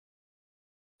 shape,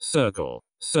 circle,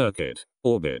 circuit,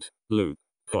 orbit, loop,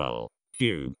 coil,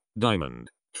 cube, diamond,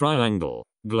 triangle,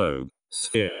 globe,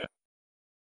 sphere,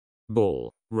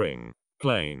 ball, ring,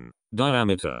 plane,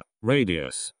 diameter,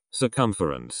 radius,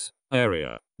 circumference,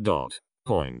 area, dot,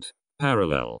 point,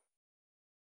 parallel,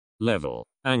 level,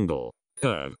 angle,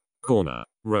 curve, corner,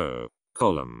 row,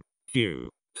 column, queue,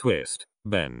 twist,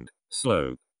 bend,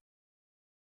 slope,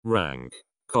 rank,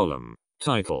 column,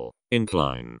 title,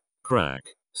 incline, crack,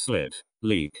 slit,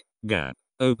 leak, gap,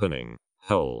 opening,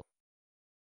 hole,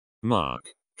 mark,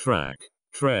 track,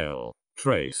 trail,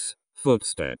 trace,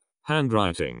 footstep,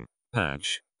 handwriting,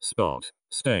 patch, spot,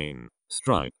 stain,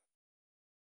 stripe,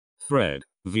 thread,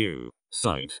 view,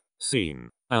 sight, scene,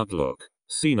 outlook,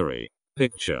 scenery,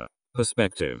 picture,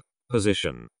 perspective,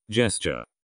 position, gesture,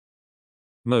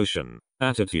 motion,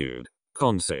 attitude,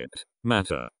 concept,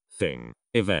 matter, thing,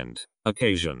 event,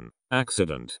 occasion,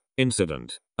 accident,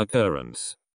 incident,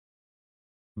 occurrence,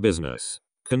 business,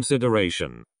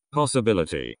 consideration,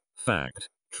 possibility, fact,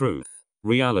 truth,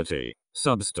 reality,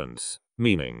 substance,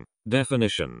 meaning,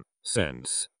 definition,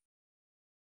 sense,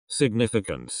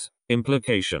 significance,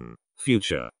 implication,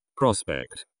 future,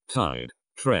 prospect, tide,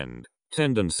 trend,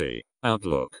 tendency,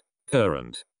 outlook,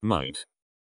 current, might,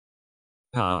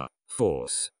 power,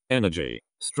 force, energy,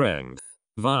 strength,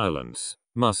 violence,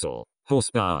 muscle,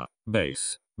 horsepower,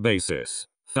 base, basis,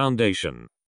 foundation,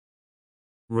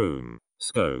 room,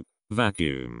 scope,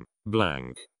 vacuum,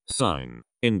 blank, sign,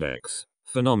 index,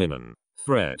 phenomenon,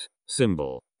 threat,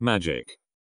 symbol, magic,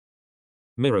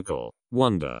 miracle,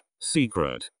 wonder,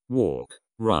 secret, walk,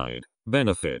 ride,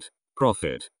 benefit,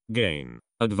 profit, gain,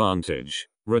 advantage,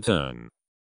 return,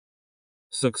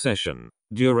 succession,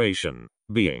 duration,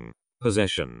 being,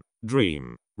 possession,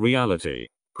 dream, reality,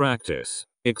 practice,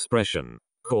 expression,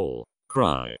 call,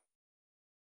 cry,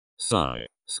 sigh,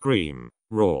 scream,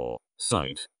 roar,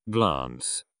 sight,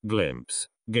 glance, glimpse,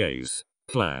 gaze,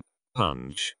 clap,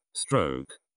 punch,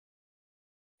 stroke,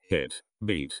 hit,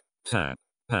 beat, tap,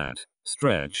 pat,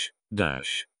 stretch,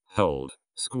 dash, hold,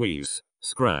 squeeze,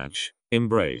 scratch,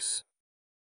 embrace.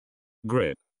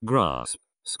 Grip, grasp,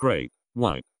 scrape,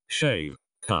 wipe, shave,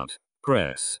 cut,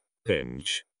 press,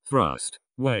 pinch, thrust,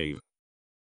 wave.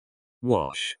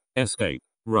 Wash, escape,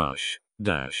 rush,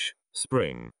 dash,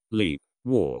 spring, leap,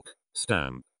 walk,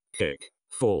 stamp, kick,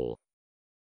 fall.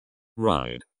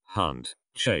 Ride, hunt,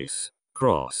 chase,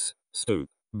 cross, stoop,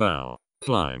 bow,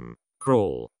 climb,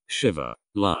 crawl, shiver,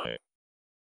 lie.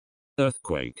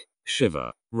 Earthquake,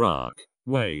 shiver, rock,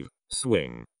 wave,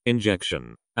 swing,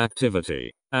 injection,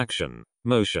 activity, action,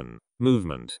 motion,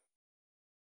 movement.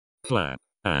 Clap,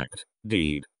 act,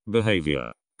 deed,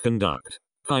 behavior, conduct,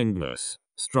 kindness,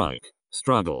 strike,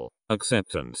 struggle,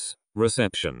 acceptance,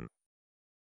 reception.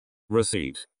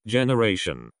 Receipt,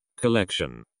 generation,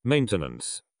 collection,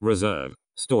 maintenance, reserve,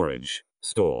 storage,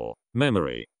 store,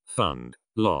 memory, fund,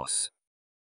 loss.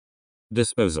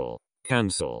 Disposal,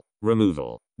 cancel,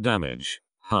 removal, damage,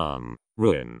 harm,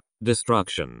 ruin,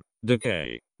 destruction,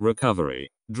 decay, recovery,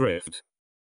 drift.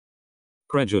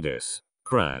 Prejudice,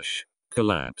 crash,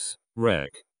 collapse,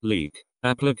 wreck, leak,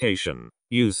 application,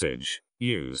 usage,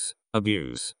 use,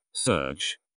 abuse,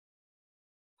 search.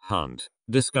 Hunt,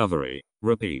 discovery,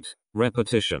 repeat,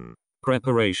 repetition,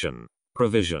 preparation,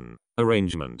 provision,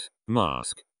 arrangement,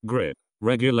 mask, grip,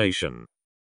 regulation.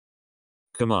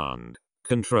 Command,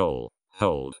 control,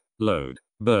 hold, load,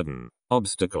 burden,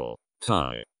 obstacle,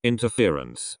 tie,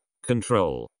 interference,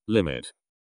 control, limit.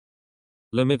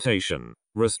 Limitation,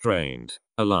 restraint,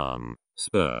 alarm,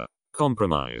 spur,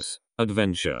 compromise,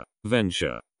 adventure,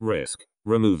 venture, risk,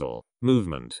 removal,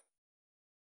 movement.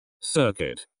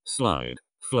 Circuit, slide,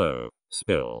 flow,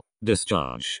 spill,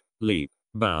 discharge, leap,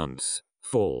 bounce,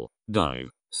 fall, dive,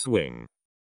 swing.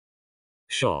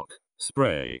 Shock,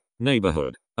 spray,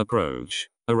 neighborhood, approach,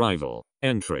 arrival,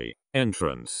 entry,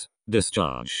 entrance,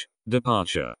 discharge,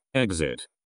 departure, exit.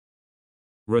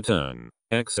 Return,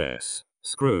 excess,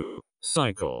 screw,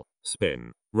 cycle,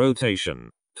 spin, rotation,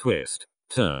 twist,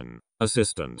 turn,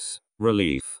 assistance,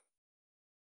 relief.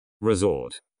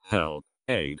 Resort, help,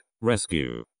 aid,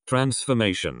 rescue,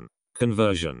 transformation,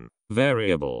 conversion,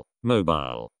 variable,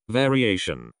 mobile,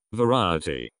 variation,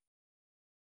 variety.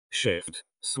 Shift,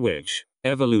 switch,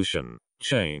 evolution,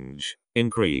 change,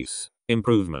 increase,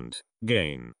 improvement,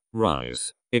 gain,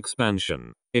 rise,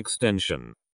 expansion,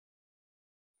 extension.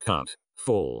 Cut,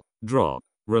 fall, drop,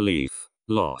 relief,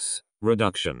 loss,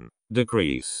 reduction,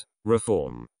 decrease,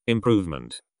 reform,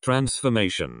 improvement,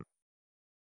 transformation.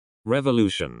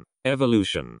 Revolution,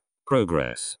 evolution,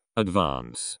 progress,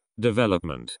 advance,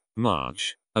 development,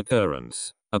 march,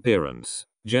 occurrence, appearance,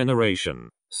 generation,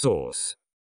 source.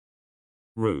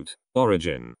 Root,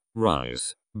 origin,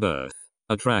 rise, birth,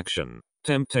 attraction,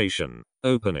 temptation,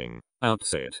 opening,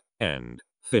 outset, end,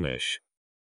 finish.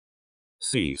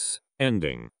 Cease,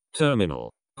 ending,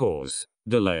 terminal, pause,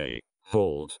 delay,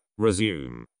 halt,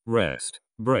 resume, rest,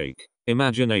 break,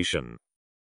 imagination.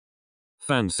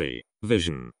 Fancy,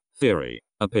 vision, theory,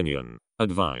 opinion,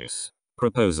 advice,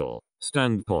 proposal,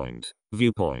 standpoint,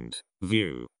 viewpoint,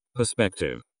 view,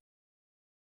 perspective.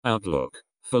 Outlook,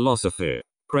 philosophy,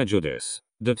 prejudice,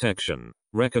 detection,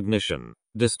 recognition,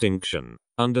 distinction,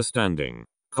 understanding,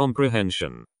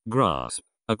 comprehension, grasp,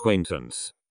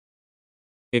 acquaintance.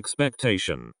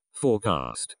 Expectation,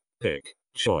 forecast, pick,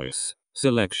 choice,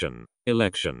 selection,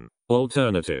 election,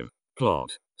 alternative,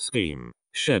 plot, scheme,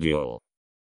 schedule.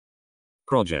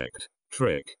 Project,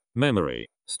 trick, memory,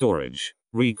 storage,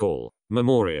 recall,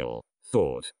 memorial,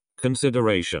 thought,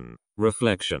 consideration,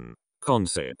 reflection,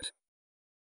 concept.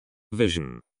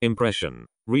 Vision, impression,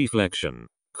 reflection,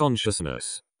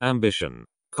 consciousness, ambition,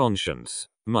 conscience,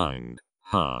 mind,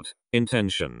 heart,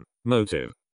 intention,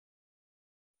 motive.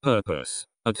 Purpose,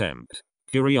 attempt,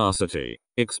 curiosity,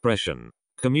 expression,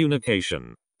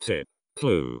 communication, tip,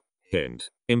 clue, hint,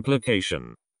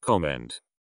 implication, comment.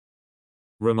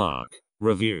 Remark,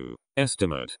 review,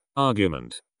 estimate,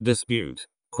 argument, dispute,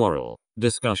 quarrel,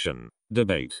 discussion,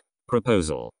 debate,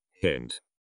 proposal, hint.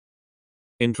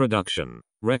 Introduction,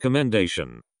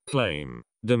 recommendation, claim,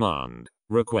 demand,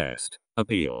 request,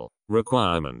 appeal,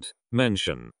 requirement,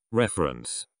 mention,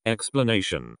 reference,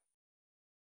 explanation.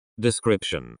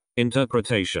 Description,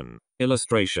 interpretation,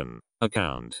 illustration,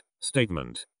 account,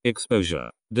 statement, exposure,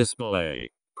 display,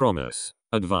 promise,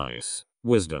 advice,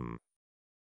 wisdom.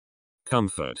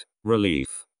 Comfort,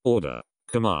 relief, order,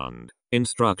 command,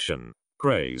 instruction,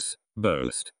 praise,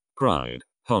 boast, pride,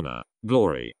 honor,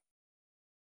 glory.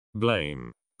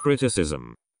 Blame,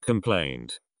 criticism,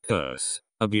 complaint, curse,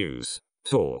 abuse,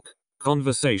 talk,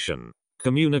 conversation,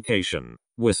 communication,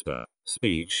 whisper,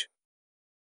 speech.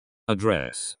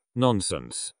 Address,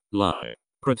 nonsense, lie,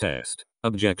 protest,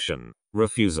 objection,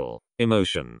 refusal,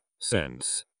 emotion,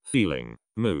 sense, feeling,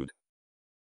 mood.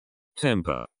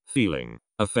 Temper, feeling,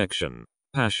 affection,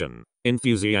 passion,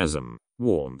 enthusiasm,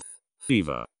 warmth,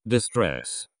 fever,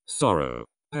 distress, sorrow,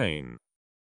 pain.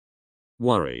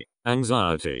 Worry,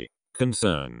 anxiety,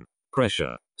 concern,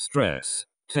 pressure, stress,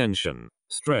 tension,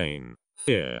 strain,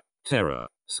 fear, terror,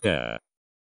 scare.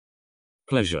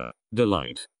 Pleasure,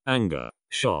 delight, anger,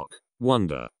 shock,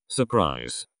 wonder,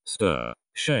 surprise, stir,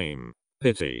 shame,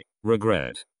 pity,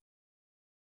 regret.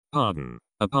 Pardon,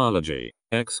 apology,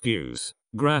 excuse,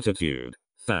 gratitude,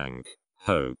 thank,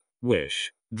 hope,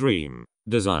 wish, dream,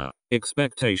 desire,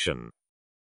 expectation.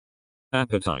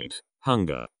 Appetite,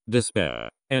 hunger, despair,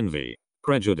 envy,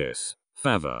 prejudice,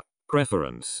 favor,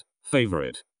 preference,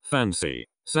 favorite, fancy,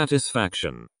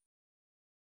 satisfaction.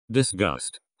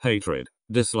 Disgust, hatred,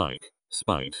 dislike,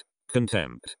 spite,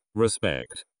 contempt,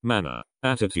 respect, manner,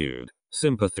 attitude,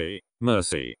 sympathy,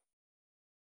 mercy.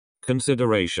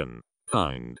 Consideration,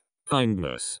 kind,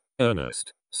 kindness,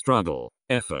 earnest, struggle,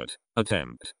 effort,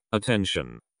 attempt,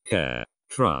 attention, care,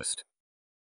 trust.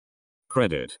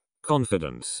 Credit,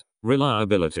 confidence,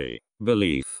 reliability,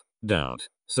 belief, doubt,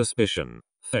 suspicion,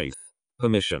 faith,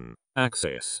 permission,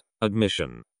 access,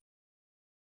 admission.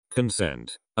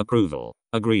 Consent, approval,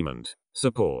 agreement,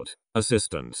 support,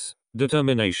 assistance,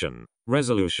 determination,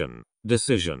 resolution,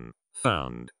 decision,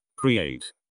 found,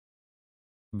 create.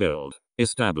 Build,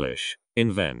 establish,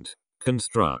 invent,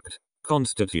 construct,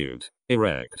 constitute,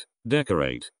 erect,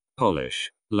 decorate,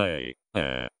 polish, lay,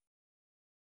 air.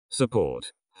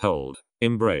 Support, hold,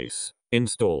 embrace,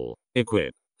 install,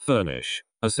 equip, furnish,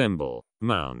 assemble,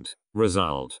 mount,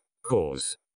 result,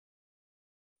 cause.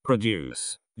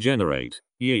 Produce, generate,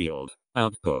 yield,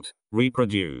 output,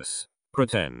 reproduce,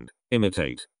 pretend,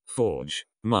 imitate, forge,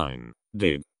 mine,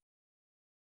 dig.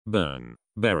 Burn,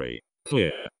 bury,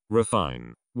 clear,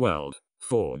 refine, weld,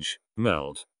 forge,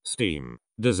 melt, steam,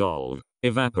 dissolve,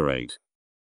 evaporate.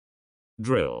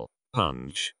 Drill,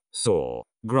 punch, saw,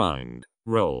 grind,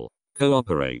 roll,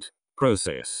 cooperate,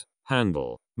 process,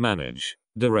 handle, manage,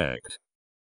 direct.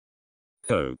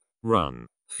 Cope, run,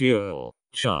 fuel,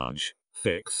 charge,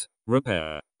 fix,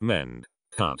 repair, mend,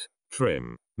 cut,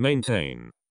 trim,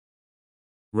 maintain.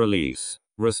 Release,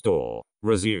 restore,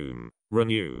 resume,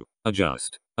 renew,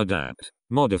 adjust, adapt,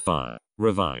 modify,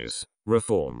 revise,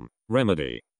 reform,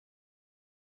 remedy.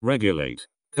 Regulate,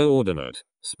 coordinate,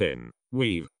 spin,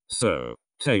 weave, sew,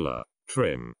 tailor,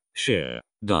 trim, shear,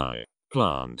 dye,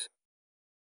 plant.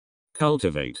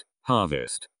 Cultivate,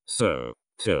 harvest, sow,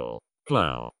 till,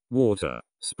 plow, water,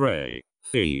 spray,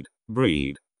 feed,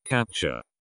 breed, capture.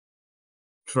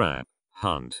 Trap,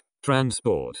 hunt,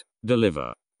 transport,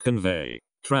 deliver, convey,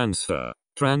 transfer,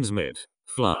 transmit,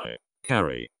 fly,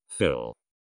 carry, fill.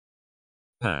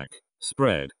 Pack,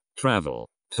 spread, travel,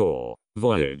 tour,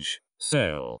 voyage,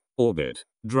 sail, orbit,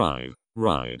 drive,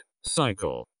 ride,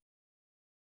 cycle.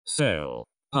 Sail,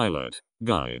 pilot,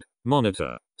 guide,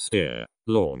 monitor, steer,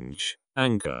 launch,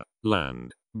 anchor,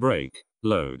 land, brake,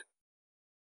 load.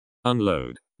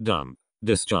 Unload, dump,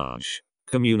 discharge,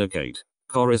 communicate,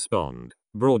 correspond,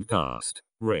 broadcast,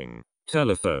 ring,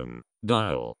 telephone,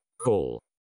 dial, call.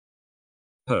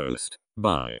 Post,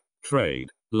 buy, trade,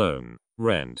 loan,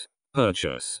 rent,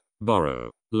 purchase, borrow,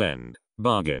 lend,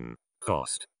 bargain,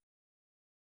 cost.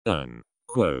 Earn,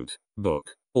 quote,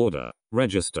 book, order,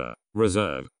 register,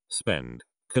 reserve, spend,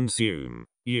 consume,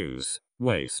 use,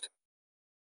 waste.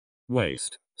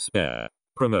 Waste, spare,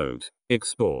 promote,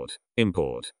 export,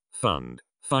 import, fund,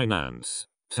 finance,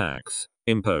 tax,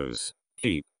 impose,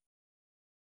 keep.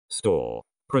 Store,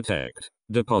 protect,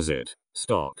 deposit,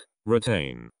 stock,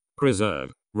 retain,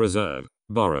 preserve, reserve,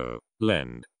 borrow,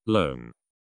 lend, loan.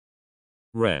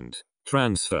 Rent,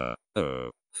 transfer, owe,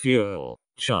 fuel,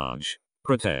 charge,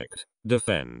 protect,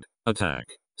 defend, attack,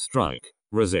 strike,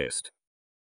 resist.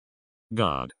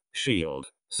 Guard, shield,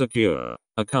 secure,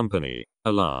 accompany,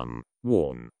 alarm,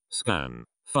 warn, scan,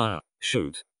 fire,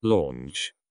 shoot,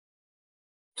 launch.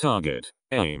 Target,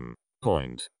 aim,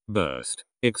 point, burst,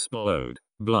 explode,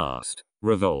 blast,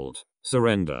 revolt,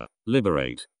 surrender,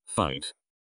 liberate, fight.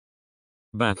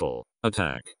 Battle,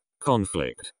 attack,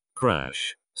 conflict,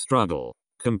 crash, struggle,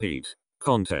 compete,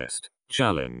 contest,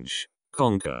 challenge,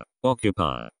 conquer,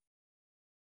 occupy.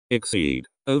 Exceed,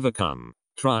 overcome,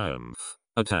 triumph,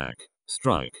 attack,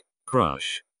 strike,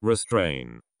 crush,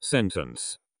 restrain,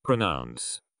 sentence,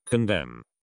 pronounce, condemn.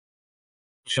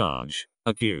 Charge,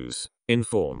 accuse,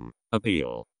 inform,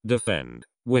 appeal, defend,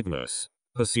 witness,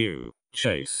 pursue,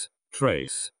 chase,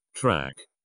 trace, track.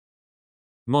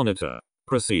 Monitor,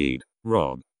 proceed,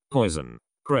 rob, poison,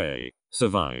 prey,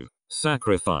 survive,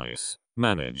 sacrifice,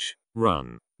 manage,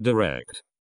 run, direct.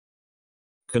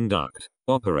 Conduct,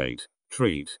 operate,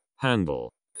 treat,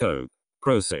 handle, cope,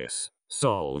 process,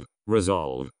 solve,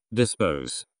 resolve,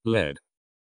 dispose, lead.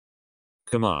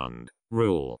 Command,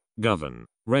 rule, govern,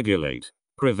 regulate,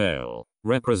 prevail,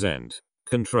 represent,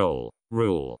 control,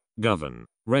 rule, govern,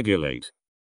 regulate.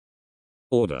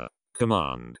 Order,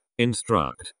 command,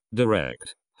 instruct,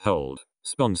 direct, hold,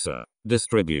 sponsor,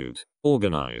 distribute,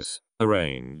 organize,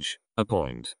 arrange,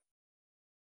 appoint.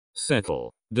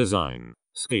 Settle, design,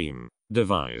 scheme,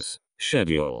 devise,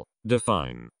 schedule,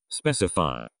 define,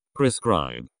 specify,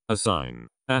 prescribe, assign,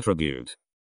 attribute.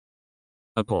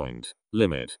 Appoint,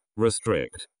 limit,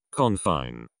 restrict,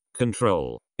 confine,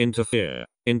 control, interfere,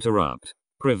 interrupt,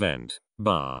 prevent,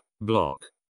 bar, block.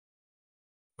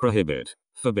 Prohibit,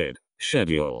 forbid,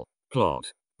 schedule,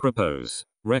 plot, propose,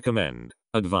 recommend,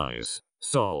 advise,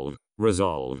 solve,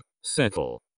 resolve,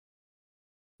 settle.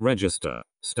 Register,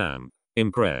 stamp,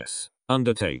 impress,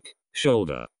 undertake,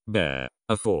 shoulder, bear,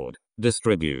 afford,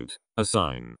 distribute,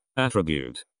 assign,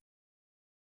 attribute.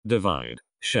 Divide,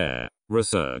 share,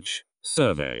 research,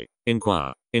 survey,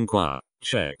 inquire,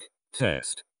 check,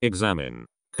 test, examine,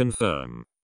 confirm.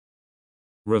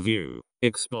 Review,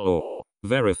 explore,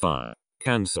 verify,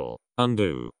 cancel,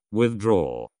 undo,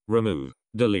 withdraw, remove,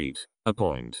 delete,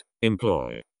 appoint,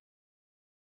 employ.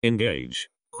 Engage,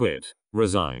 quit,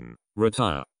 resign,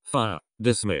 retire, fire,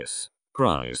 dismiss,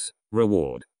 prize,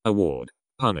 reward, award,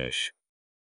 punish.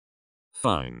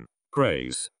 Fine,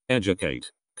 praise,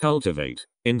 educate, cultivate,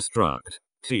 instruct,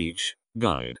 teach,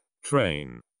 guide,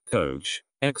 train, coach,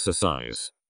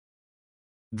 exercise.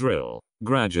 Drill,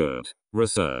 graduate,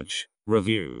 research,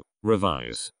 review,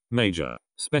 revise, major,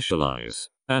 specialize,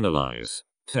 analyze,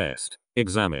 test,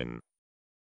 examine.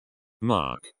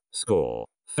 Mark, score,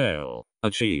 fail,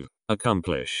 achieve,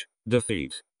 accomplish,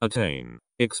 defeat, attain,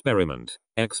 experiment,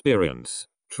 experience,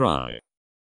 try.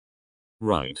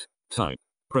 Write, type,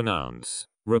 pronounce,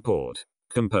 report,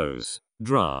 compose,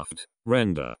 draft,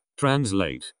 render,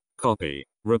 translate, copy,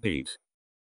 repeat.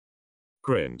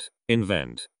 Print,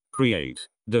 invent, create,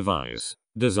 devise,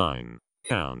 design,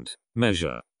 count,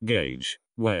 measure, gauge,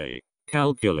 weigh,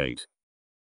 calculate.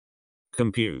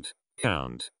 Compute,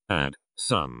 count, add,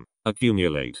 sum,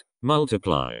 accumulate,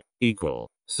 multiply, equal,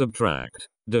 subtract,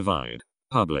 divide,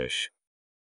 publish.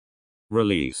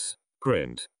 Release,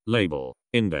 print, label,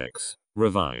 index,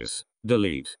 revise,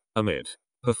 delete, omit,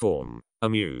 perform,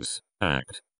 amuse,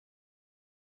 act.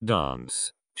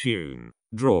 Dance, tune,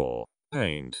 draw,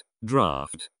 paint,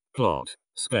 draft, plot,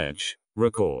 sketch,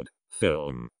 record,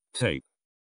 film, tape.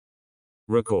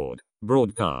 Record,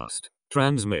 broadcast,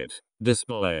 transmit,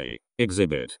 display,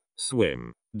 exhibit,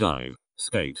 swim, dive,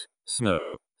 skate, snow,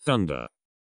 thunder.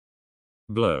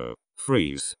 Blow,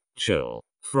 freeze, chill,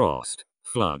 frost,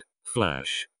 flood,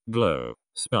 flash, glow,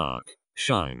 spark,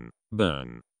 shine,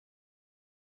 burn.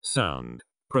 Sound,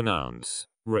 pronounce,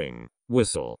 ring,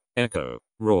 whistle, echo,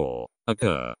 roar,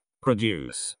 occur,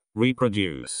 produce,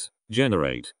 reproduce,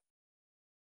 generate.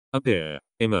 Appear,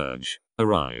 emerge,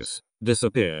 arise,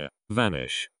 disappear,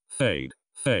 vanish, fade,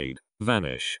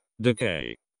 vanish,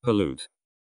 decay, pollute.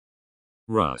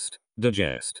 Rust,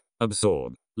 digest,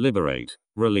 absorb, liberate,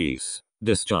 release,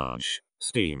 discharge,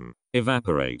 steam,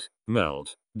 evaporate,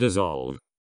 melt, dissolve.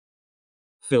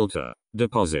 Filter,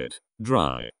 deposit,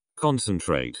 dry,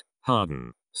 concentrate,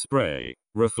 harden, spray,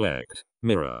 reflect,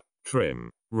 mirror, trim,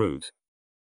 root.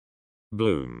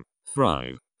 Bloom,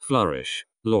 thrive, flourish,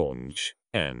 launch,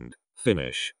 end,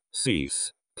 finish,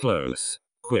 cease, close,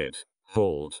 quit,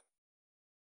 halt.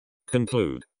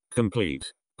 Conclude,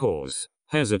 complete, pause,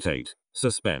 hesitate,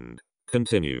 suspend,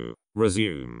 continue,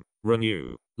 resume,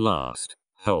 renew, last,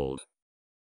 hold.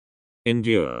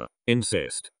 Endure,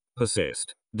 insist,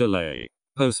 persist, delay,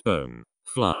 postpone,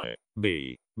 fly,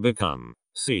 be, become,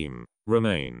 seem,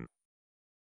 remain.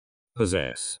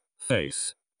 Possess,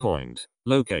 face, point,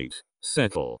 locate,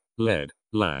 settle, lead,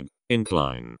 lag,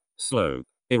 incline, slope,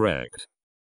 erect.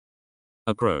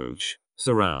 Approach,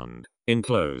 surround,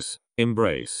 enclose,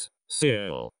 embrace,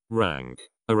 seal, rank,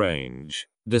 arrange,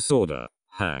 disorder,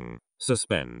 hang,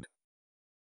 suspend.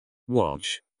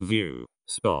 Watch, view,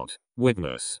 spot,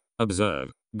 witness,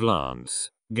 observe, glance,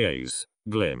 gaze,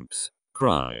 glimpse,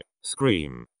 cry,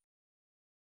 scream.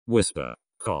 Whisper,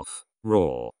 cough,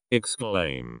 roar,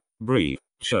 exclaim, breathe,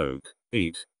 choke,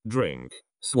 eat, drink,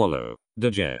 swallow,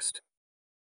 digest.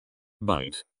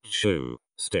 Bite, chew,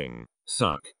 sting,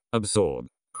 suck, absorb,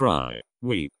 cry,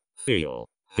 weep, feel,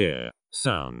 hear,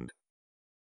 sound.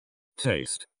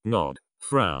 Taste, nod,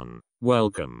 frown,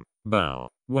 welcome, bow,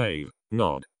 wave,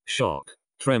 nod, shock,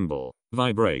 tremble,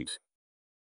 vibrate.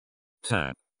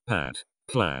 Tap, pat,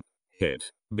 clap,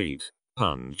 hit, beat,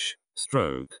 punch,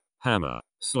 stroke, hammer,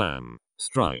 slam,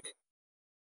 strike.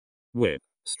 Whip,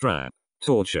 strap,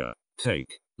 torture,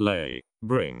 take, lay,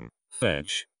 bring,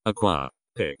 fetch, acquire,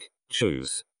 pick,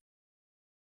 choose.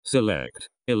 Select,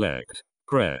 elect,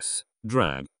 press,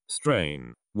 drag,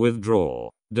 strain, withdraw,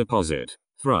 deposit,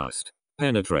 thrust,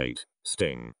 penetrate,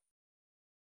 sting.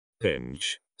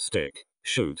 Pinch, stick,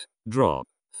 shoot, drop,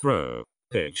 throw,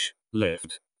 pitch,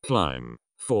 lift, climb,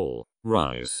 fall,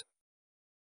 rise.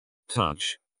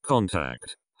 Touch,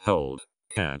 contact, hold,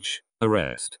 catch,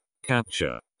 arrest,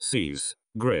 capture, seize,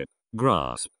 grip,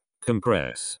 grasp,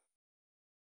 compress.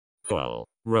 Coil,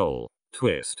 roll,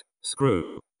 twist,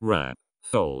 screw, wrap,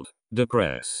 fold,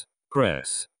 depress,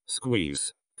 press,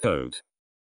 squeeze, coat.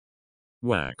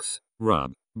 Wax,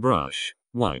 rub, brush,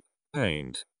 wipe,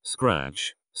 paint,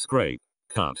 scratch, scrape,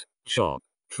 cut, chop,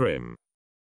 trim.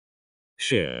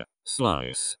 Shear,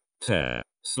 slice, tear,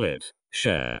 slit,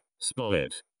 share,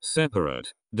 split,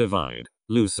 separate, divide,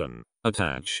 loosen,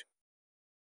 attach.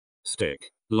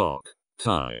 Stick, lock,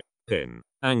 tie, pin,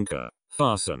 anchor,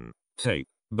 fasten, tape,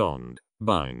 bond,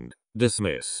 bind,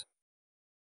 dismiss.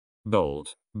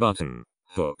 Bolt, button,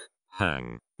 hook,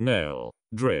 hang, nail,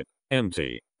 drip,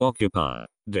 empty, occupy,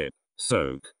 dip,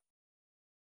 soak.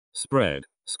 Spread,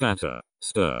 scatter,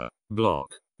 stir,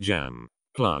 block, jam,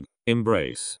 plug,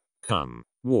 embrace, come,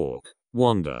 walk,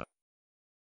 wander.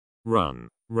 Run,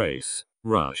 race,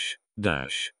 rush,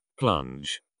 dash,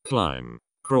 plunge, climb,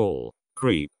 crawl,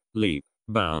 creep, leap,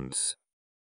 bounce.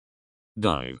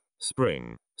 Dive,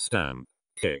 spring, stamp,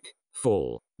 kick,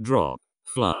 fall, drop,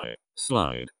 fly,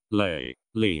 slide, lay,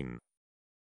 lean.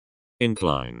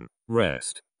 Incline,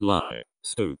 rest, lie,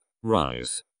 stoop,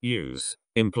 rise, use,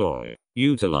 employ,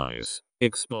 utilize,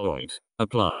 exploit,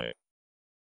 apply.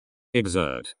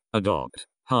 Exert, adopt,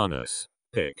 harness,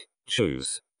 pick,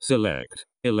 choose, select,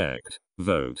 elect,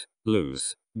 vote,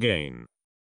 lose, gain.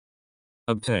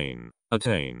 Obtain,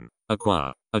 attain,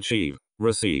 acquire, achieve,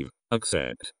 receive,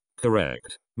 accept,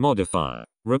 correct, modify,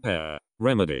 repair,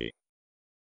 remedy.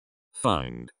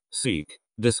 Find, seek,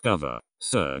 discover,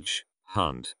 search,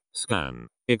 hunt, scan,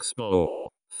 explore,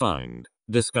 find,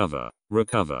 discover,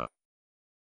 recover.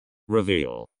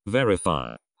 Reveal,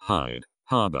 verify, hide,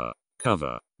 harbor,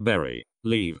 cover, bury,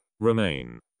 leave,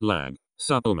 remain, lag,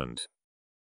 supplement.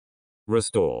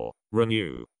 Restore,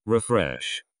 renew,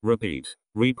 refresh, repeat,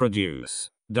 reproduce,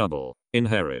 double,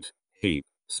 inherit, heap,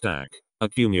 stack,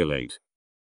 accumulate.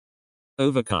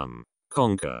 Overcome,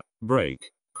 conquer,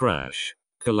 break, crash,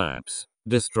 collapse,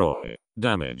 destroy,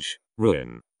 damage,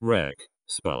 ruin, wreck,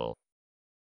 spell.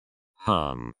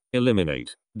 Harm,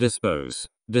 eliminate, dispose,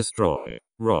 destroy,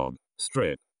 rob,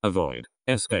 strip, avoid,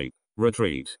 escape,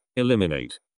 retreat,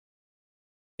 eliminate.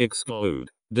 Exclude,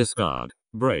 discard,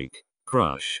 break,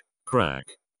 crush, crack,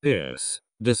 pierce,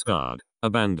 discard,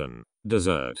 abandon,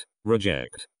 desert,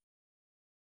 reject.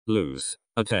 Lose,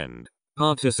 attend,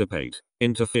 participate,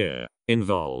 interfere,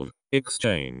 involve,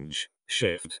 exchange,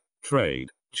 shift, trade,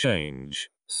 change,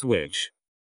 switch.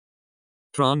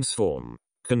 Transform,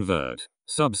 convert,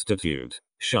 substitute,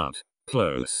 shut,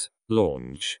 close,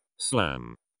 launch,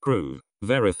 slam, prove,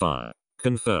 verify,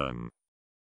 confirm.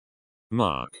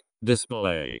 Mark,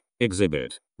 display,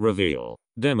 exhibit, reveal,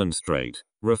 demonstrate,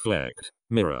 reflect,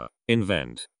 mirror,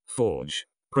 invent, forge,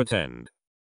 pretend.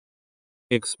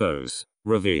 Expose,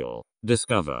 reveal,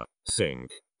 discover,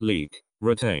 sink, leak,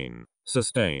 retain,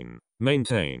 sustain,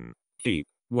 maintain, keep,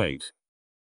 wait.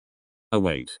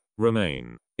 Await,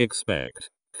 remain, expect,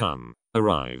 come,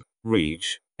 arrive,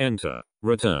 reach, enter,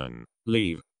 return,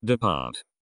 leave, depart.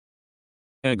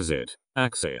 Exit,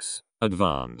 access,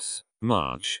 advance,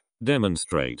 march,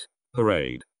 demonstrate,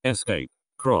 parade, escape,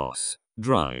 cross,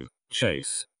 drive,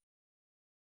 chase.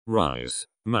 Rise,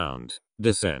 mount,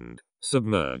 descend,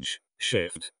 submerge,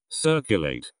 shift,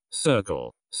 circulate,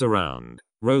 circle, surround,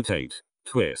 rotate,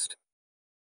 twist.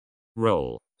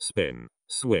 Roll, spin,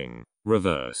 swing,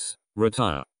 reverse,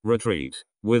 retire, retreat,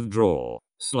 withdraw,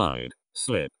 slide,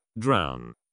 slip,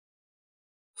 drown.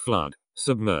 Flood,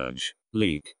 submerge,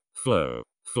 leak, flow,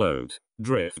 float,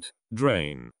 drift,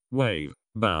 drain, wave,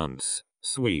 bounce,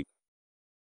 sweep.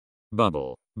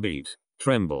 Bubble, beat,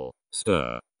 tremble,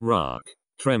 stir, rock,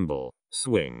 tremble,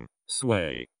 swing,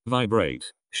 sway,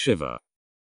 vibrate, shiver.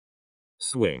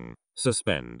 Swing,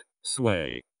 suspend,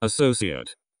 sway,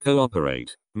 associate,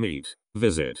 cooperate, meet,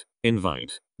 visit,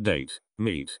 invite, date,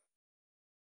 meet.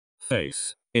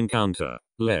 Face, encounter,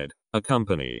 lead,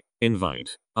 accompany,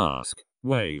 invite, ask,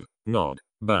 wave, nod,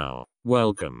 bow,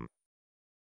 welcome.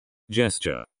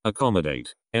 Gesture,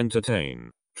 accommodate,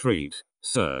 entertain, treat,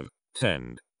 serve,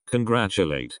 tend,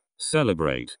 congratulate,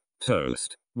 celebrate,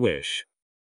 toast, wish.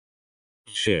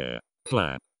 Cheer,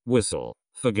 clap, whistle,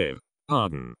 forgive,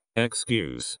 pardon,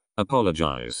 excuse,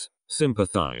 apologize,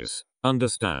 sympathize,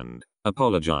 understand,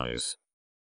 apologize.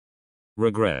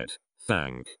 Regret,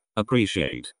 thank,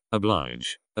 appreciate,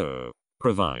 oblige, owe,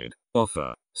 provide,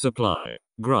 offer, supply,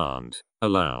 grant,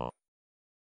 allow.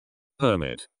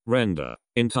 Permit, render,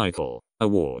 entitle,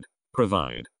 award,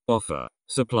 provide, offer,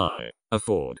 supply,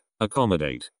 afford,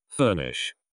 accommodate,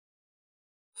 furnish.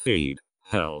 Feed,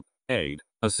 help, aid,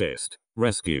 assist,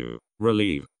 rescue,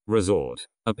 relieve, resort,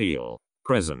 appeal,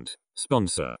 present,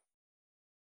 sponsor.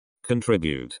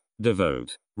 Contribute,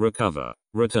 devote, recover,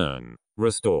 return,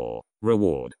 restore,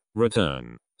 reward,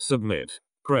 return, submit,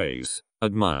 praise,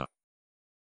 admire.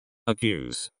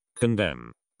 Accuse,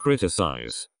 condemn,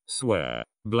 criticize, swear,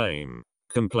 blame,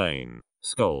 complain,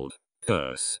 scold,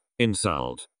 curse,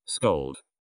 insult, scold.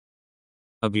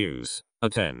 Abuse,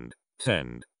 attend,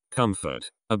 tend, comfort,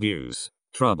 abuse,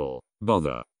 trouble,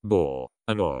 bother, bore,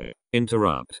 annoy,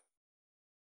 interrupt.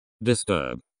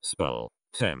 Disturb, spell,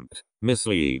 tempt,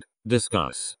 mislead,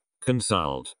 discuss,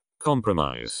 consult,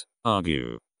 compromise,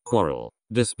 argue, quarrel,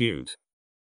 dispute.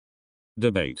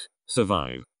 Debate,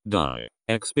 survive, die,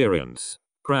 experience,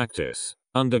 practice,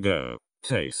 undergo,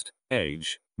 taste,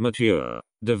 age, mature,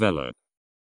 develop.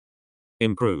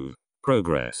 Improve,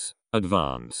 progress,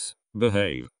 advance,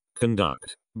 behave,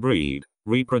 conduct, breed,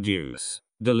 reproduce,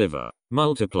 deliver,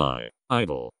 multiply,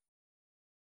 idle.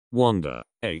 Wander,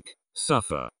 ache,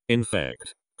 suffer,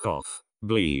 infect, cough,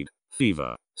 bleed,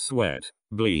 fever, sweat,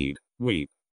 bleed, weep.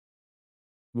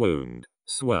 Wound,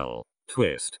 swell,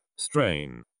 twist,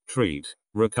 strain, treat,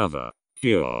 recover,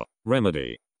 cure,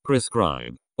 remedy,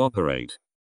 prescribe, operate.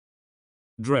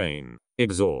 Drain,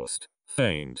 exhaust,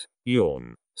 faint,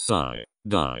 yawn, sigh,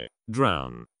 die,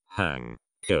 drown, hang,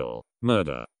 kill,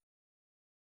 murder.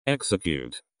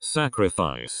 Execute,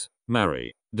 sacrifice,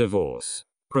 marry, divorce,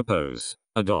 propose,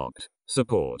 adopt,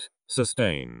 support,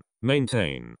 sustain,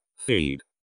 maintain, feed.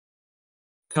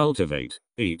 Cultivate,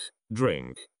 eat,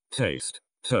 drink, taste,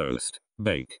 toast,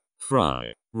 bake,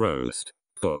 fry, roast,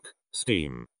 cook,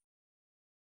 steam.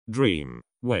 Dream,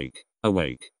 wake,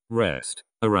 awake, rest,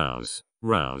 arouse,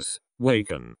 rouse,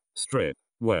 waken, strip,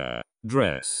 wear,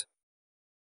 dress.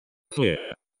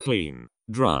 Clear, clean,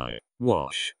 dry,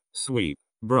 wash, sweep,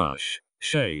 brush,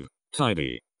 shave,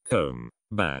 tidy, comb,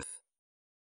 bath.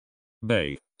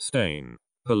 Bathe, stain,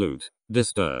 pollute,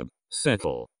 disturb,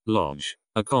 settle, lodge,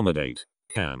 accommodate,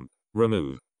 camp,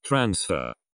 remove,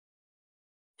 transfer.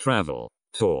 Travel,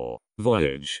 tour,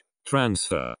 voyage,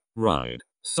 transfer, ride,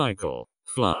 cycle,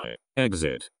 fly,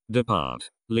 exit, depart,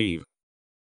 leave.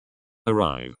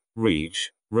 Arrive,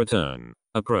 reach, return,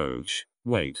 approach,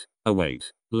 wait,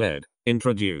 await, lead,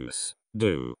 introduce,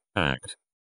 do, act.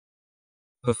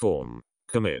 Perform,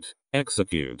 commit,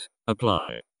 execute,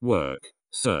 apply, work,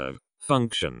 serve,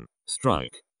 function,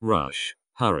 strike, rush,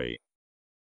 hurry.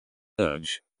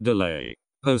 Urge, delay,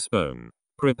 postpone,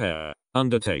 prepare,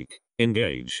 undertake,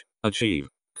 engage, achieve,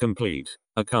 complete,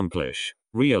 accomplish,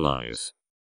 realize.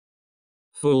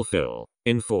 Fulfill,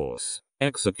 enforce,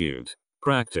 execute,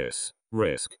 practice,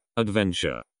 risk,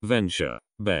 adventure, venture,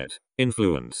 bet,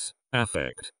 influence,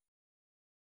 affect.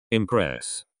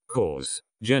 Impress, cause,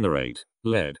 generate,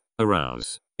 lead,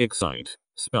 arouse, excite,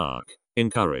 spark,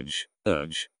 encourage,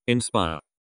 urge, inspire.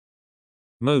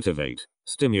 Motivate,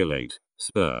 stimulate,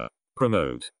 spur,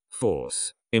 promote,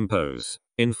 force, impose,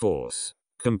 enforce,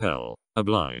 compel,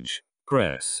 oblige,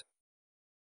 press.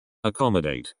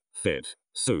 Accommodate, fit,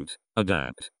 suit,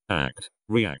 adapt, act,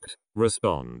 react,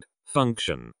 respond,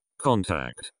 function,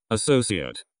 contact,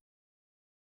 associate.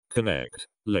 Connect,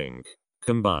 link,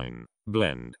 combine,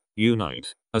 blend,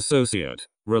 unite, associate,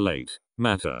 relate,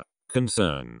 matter,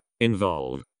 concern,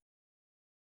 involve.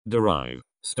 Derive,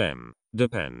 stem,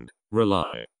 depend,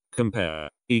 rely, compare,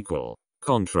 equal,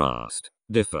 contrast,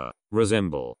 differ,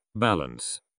 resemble,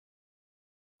 balance.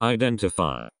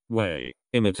 Identify, weigh,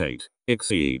 imitate,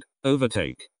 exceed,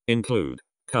 overtake, include,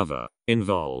 cover,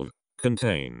 involve,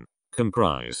 contain,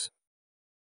 comprise.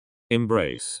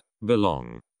 Embrace,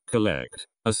 belong, collect,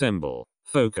 assemble,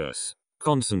 focus,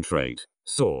 concentrate,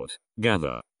 sort,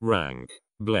 gather, rank,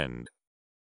 blend.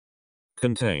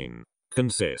 Contain,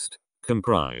 consist,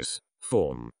 comprise,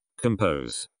 form,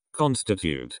 compose,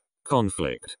 constitute,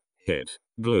 conflict, hit,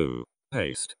 glue,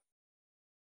 paste.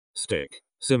 Stick,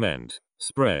 cement,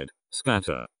 spread,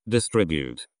 scatter,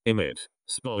 distribute, emit,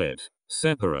 split,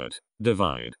 separate,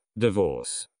 divide,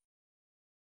 divorce.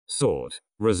 Sort,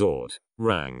 resort,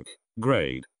 rank,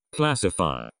 grade,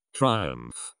 classify,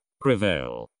 triumph,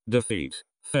 prevail, defeat,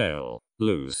 fail,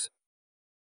 lose.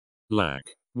 Lack,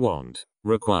 want,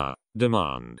 require,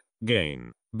 demand,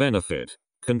 gain, benefit,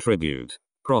 contribute,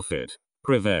 profit,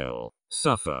 prevail,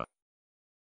 suffer.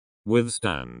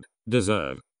 withstand,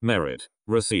 deserve, merit,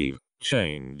 receive,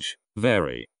 change,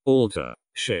 vary, alter,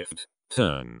 shift,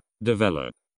 turn,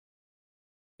 develop,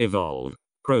 evolve,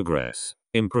 progress,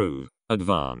 improve,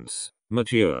 advance,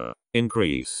 mature,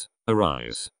 increase,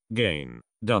 arise, gain,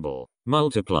 double,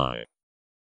 multiply,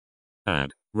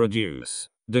 add, reduce,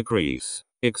 decrease,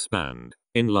 expand,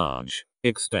 enlarge,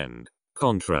 extend,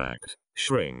 contract,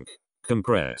 shrink,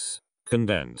 compress,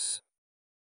 condense,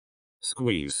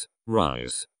 squeeze,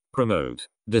 rise, promote,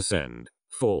 descend,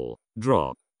 fall,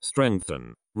 drop,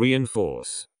 strengthen,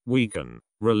 reinforce, weaken,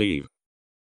 relieve,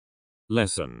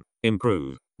 lessen,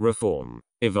 improve, reform,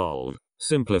 evolve,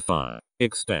 simplify,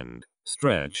 extend,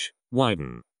 stretch,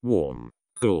 widen, warm,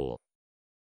 cool,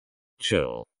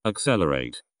 chill,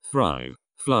 accelerate, thrive,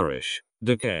 flourish,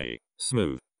 decay,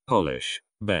 smooth, polish,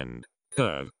 bend,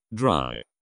 curve, dry,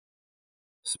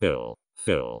 spill,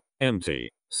 fill, empty,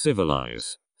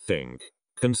 civilize, think,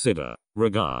 consider,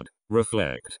 regard,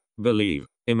 reflect, believe,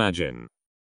 imagine,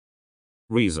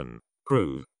 reason,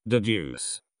 prove,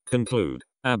 deduce, conclude,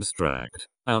 abstract,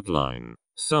 outline,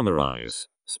 summarize,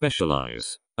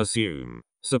 specialize, assume,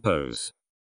 suppose,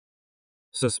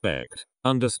 suspect,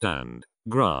 understand,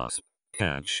 grasp,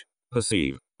 catch,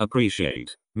 perceive,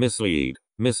 appreciate, mislead,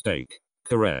 mistake,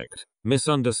 correct,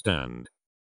 misunderstand,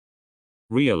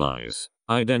 realize,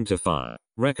 identify,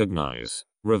 recognize,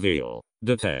 reveal,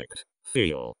 detect,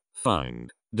 feel,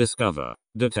 find, discover,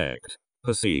 detect,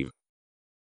 perceive,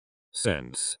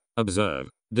 sense, observe,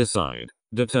 decide,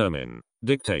 determine,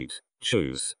 dictate,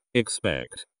 choose,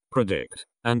 expect, predict,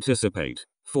 anticipate,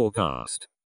 forecast,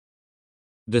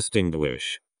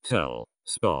 distinguish, tell,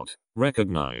 spot,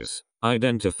 recognize,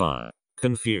 identify,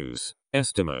 confuse,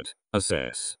 estimate,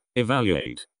 assess,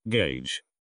 evaluate, gauge,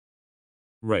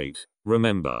 rate,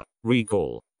 remember,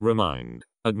 recall, remind,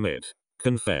 admit,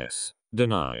 confess,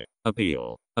 deny,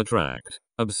 appeal, attract,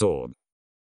 absorb,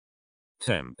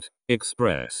 tempt,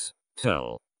 express,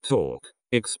 tell, talk,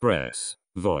 express,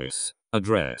 voice,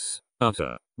 address,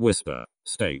 utter, whisper,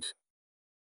 state,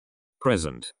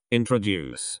 present,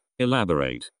 introduce,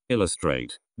 elaborate,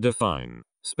 illustrate, define,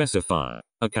 specify,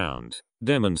 account,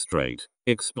 demonstrate,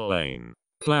 explain,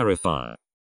 clarify,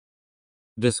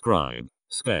 describe,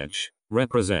 sketch,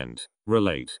 represent,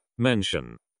 relate,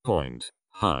 mention, point,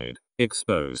 hide,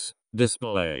 expose,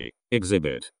 display,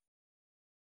 exhibit,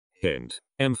 hint,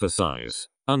 emphasize,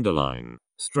 underline,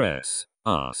 stress,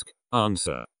 ask,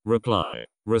 answer, reply,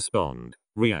 respond,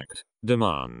 react,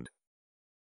 demand,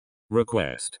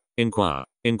 request, inquire,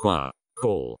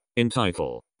 call,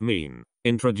 entitle, mean,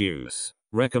 introduce,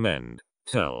 recommend,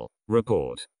 tell,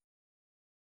 report,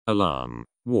 alarm,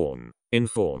 warn,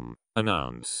 inform,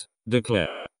 announce,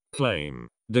 declare, claim,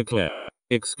 declare,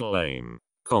 exclaim,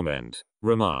 comment,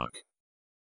 remark,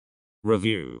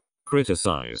 review,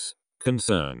 criticize,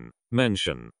 concern,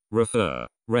 mention, refer,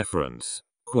 reference,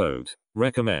 quote,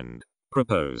 recommend,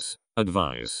 propose,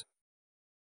 advise,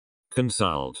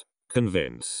 consult,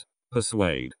 convince,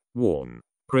 persuade, warn,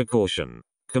 precaution,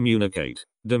 communicate,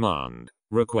 demand,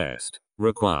 request,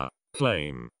 require,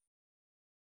 claim,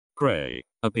 pray,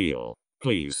 appeal,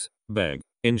 please, beg,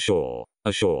 ensure,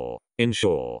 assure,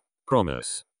 ensure,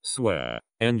 promise, swear,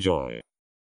 enjoy,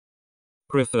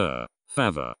 prefer,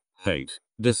 favor, hate,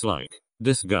 dislike,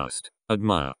 disgust,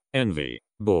 admire, envy,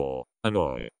 bore,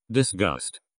 annoy,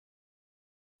 disgust,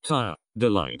 tire,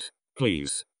 delight,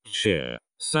 please, cheer,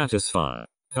 satisfy,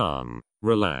 calm,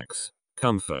 relax,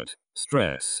 comfort,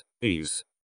 stress, ease,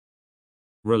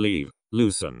 relieve,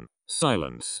 loosen,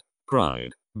 silence,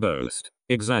 pride, boast,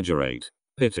 exaggerate,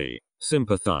 pity,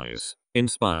 sympathize,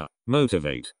 inspire,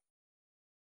 motivate,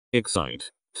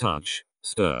 excite, touch,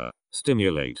 stir,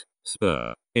 stimulate,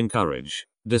 spur, encourage,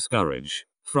 discourage,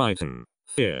 frighten,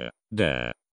 fear,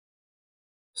 dare,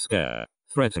 scare,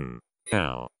 threaten,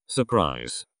 cow,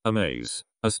 surprise, amaze,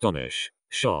 astonish,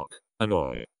 shock,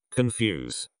 annoy,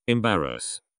 confuse,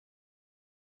 embarrass,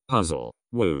 puzzle,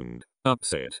 wound,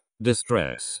 upset,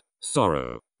 distress,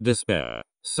 sorrow, despair,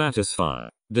 satisfy,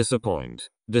 disappoint,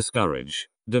 discourage,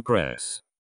 depress,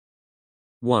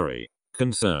 worry,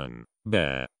 concern,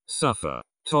 bear, suffer,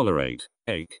 tolerate,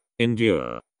 ache,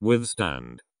 endure,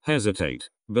 withstand, hesitate,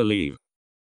 believe,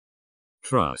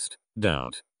 trust,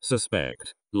 doubt,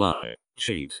 suspect, lie,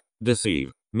 cheat,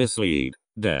 deceive, mislead,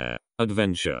 dare,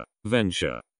 adventure,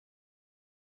 venture,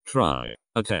 try,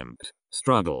 attempt,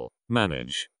 struggle,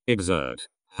 manage, exert,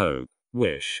 hope,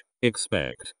 wish,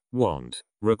 expect, want,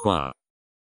 require,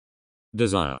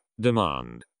 desire,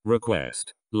 demand,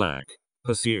 request, lack,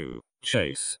 pursue,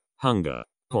 chase, hunger,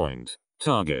 point,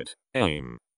 target,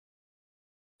 aim,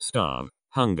 starve,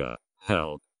 hunger,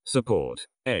 help, support,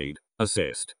 aid,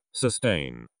 assist,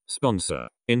 sustain, sponsor,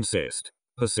 insist,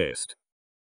 persist.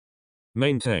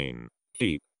 Maintain,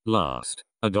 keep, last,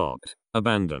 adopt,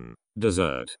 abandon,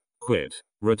 desert, quit,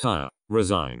 retire,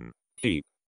 resign, keep.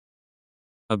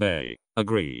 Obey,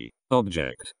 agree,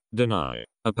 object, deny,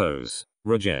 oppose,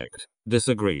 reject,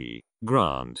 disagree,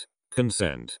 grant,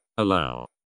 consent, allow.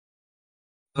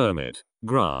 Permit,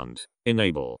 grant,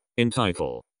 enable,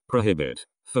 entitle, prohibit,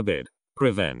 forbid,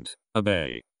 prevent,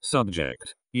 obey,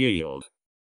 subject, yield.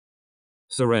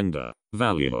 Surrender,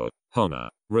 value, honor,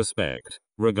 respect,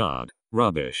 regard,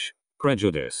 rubbish,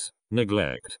 prejudice,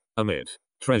 neglect, omit,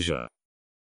 treasure.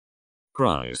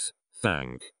 Prize,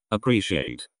 thank,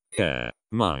 appreciate, care,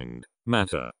 mind,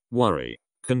 matter, worry,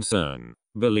 concern,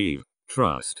 believe,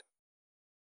 trust.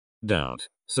 Doubt,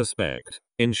 suspect,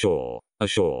 insure,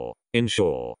 assure,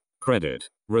 insure, credit,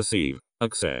 receive,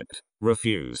 accept,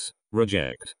 refuse,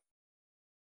 reject.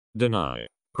 Deny,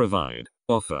 provide,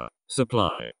 offer,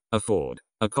 supply, afford,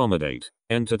 accommodate,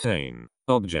 entertain,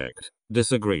 object,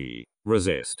 disagree,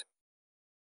 resist.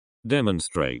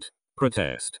 Demonstrate,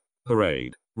 protest,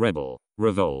 parade, rebel,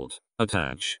 revolt,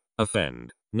 attach,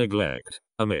 offend, neglect,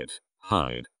 omit,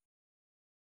 hide.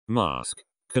 Mask,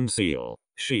 conceal,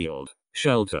 shield,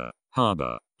 shelter,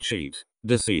 harbor, cheat,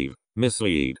 deceive,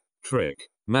 mislead, trick,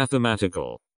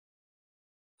 mathematical.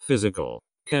 Physical,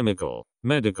 chemical,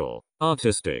 medical,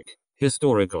 artistic,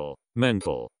 historical,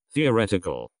 mental,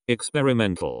 theoretical,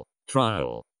 experimental,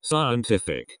 trial,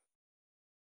 scientific.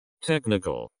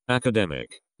 Technical,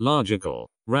 academic, logical,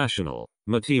 rational,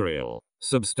 material,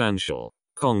 substantial,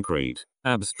 concrete,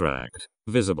 abstract,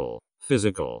 visible,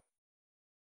 physical.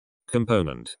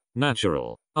 Component,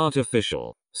 natural,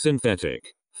 artificial,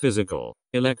 synthetic, physical,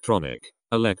 electronic,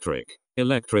 electric,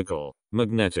 electrical,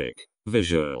 magnetic,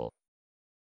 visual.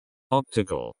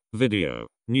 Optical, video,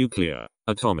 nuclear,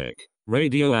 atomic,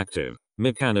 radioactive,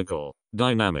 mechanical,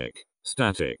 dynamic,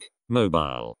 static,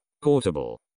 mobile,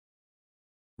 portable.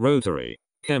 Rotary,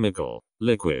 chemical,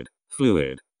 liquid,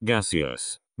 fluid,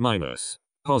 gaseous, minus,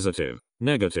 positive,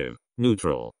 negative,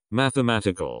 neutral,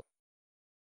 mathematical.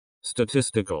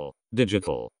 Statistical,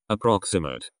 digital,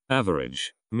 approximate,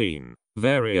 average, mean,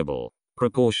 variable,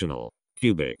 proportional,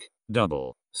 cubic,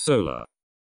 double, solar.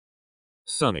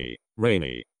 Sunny,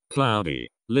 rainy, cloudy,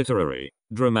 literary,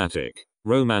 dramatic,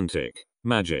 romantic,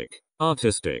 magic,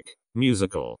 artistic,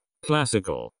 musical,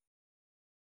 classical.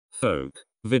 Folk,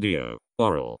 video,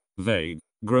 oral, vague,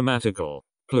 grammatical,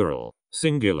 plural,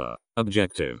 singular,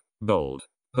 objective, bold,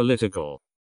 political.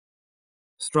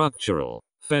 Structural,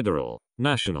 federal,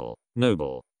 national,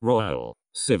 noble, royal,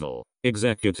 civil,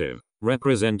 executive,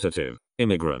 representative,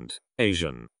 immigrant,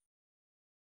 Asian.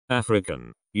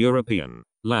 African, European,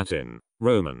 Latin,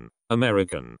 Roman,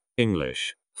 American,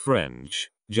 English, French,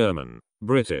 German,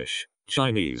 British,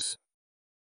 Chinese.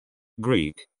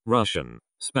 Greek, Russian,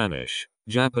 Spanish,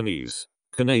 Japanese,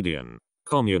 Canadian,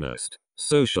 communist,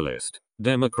 socialist,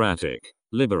 democratic,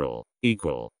 liberal,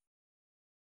 equal.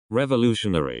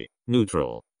 Revolutionary,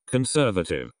 neutral,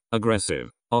 conservative, aggressive,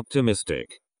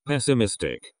 optimistic,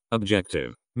 pessimistic,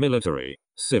 objective, military,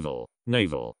 civil,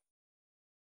 naval.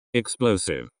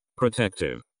 Explosive,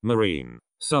 protective, marine,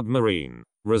 submarine,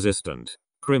 resistant,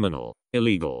 criminal,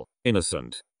 illegal,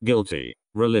 innocent, guilty,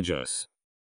 religious.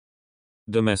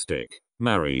 Domestic,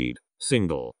 married,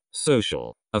 single,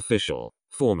 social, official,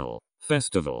 formal,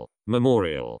 festival,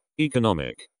 memorial,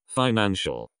 economic,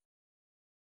 financial.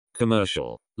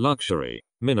 Commercial, luxury,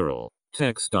 mineral,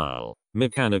 textile,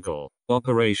 mechanical,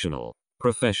 operational,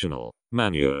 professional,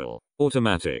 manual,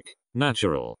 automatic,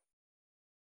 natural.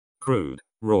 Crude,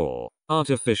 raw,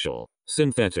 artificial,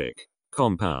 synthetic,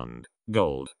 compound,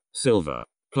 gold, silver,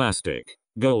 plastic,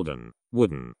 golden,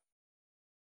 wooden.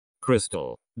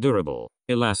 Crystal, durable,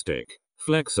 elastic,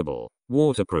 flexible,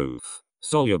 waterproof,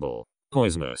 soluble,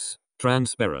 poisonous,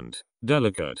 transparent,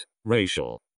 delicate,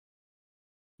 racial.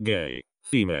 Gay,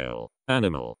 female,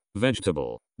 animal,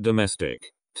 vegetable,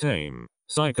 domestic, tame,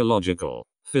 psychological,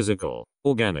 physical,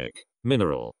 organic,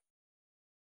 mineral.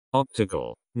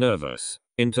 Optical, nervous,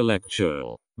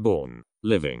 intellectual, born,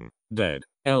 living, dead,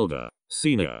 elder,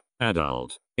 senior,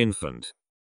 adult, infant.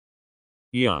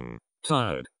 Young,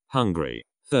 tired, hungry,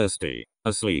 thirsty,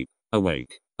 asleep,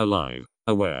 awake, alive,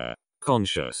 aware,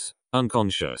 conscious,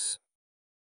 unconscious.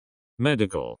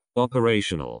 Medical,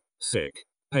 operational, sick,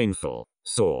 painful,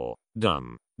 sore,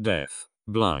 dumb, deaf,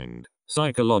 blind,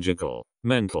 psychological,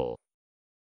 mental.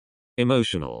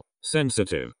 Emotional,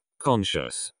 sensitive,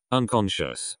 conscious,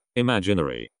 unconscious,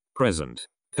 imaginary, present,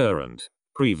 current,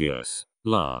 previous,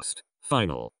 last,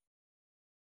 final.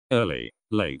 Early,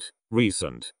 late,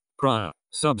 recent, prior,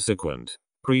 subsequent,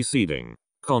 preceding,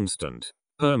 constant,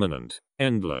 permanent,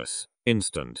 endless,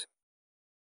 instant.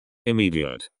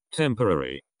 immediate,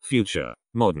 temporary, future,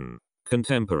 modern,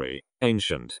 contemporary,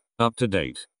 ancient,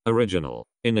 up-to-date, original,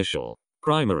 initial,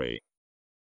 primary,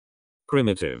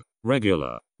 primitive,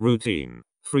 regular, routine,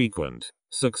 frequent,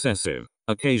 successive,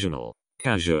 occasional,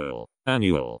 casual,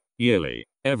 annual, yearly,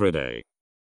 everyday,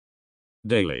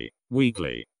 daily,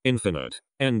 weekly, infinite,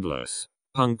 endless,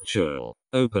 punctual,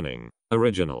 opening,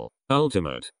 original,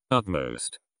 ultimate,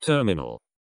 utmost, terminal,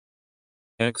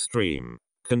 extreme,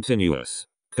 continuous,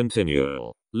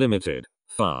 continual, limited,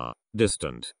 far,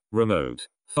 distant, remote,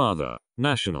 farther,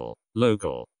 national,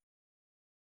 local,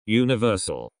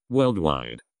 universal,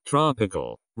 worldwide,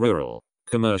 tropical, rural,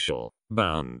 commercial,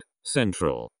 bound,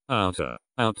 central, outer,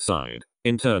 outside,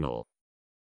 internal,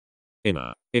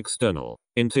 inner, external,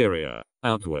 interior,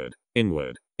 outward,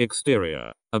 inward,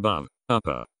 exterior, above,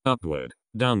 upper, upward,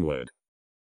 downward,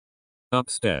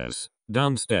 upstairs,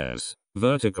 downstairs,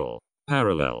 vertical,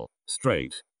 parallel,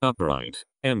 straight, upright,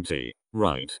 empty,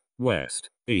 right, west,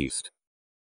 east,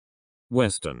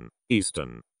 western,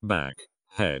 eastern, back,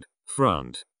 head,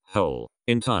 front, whole,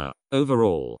 entire,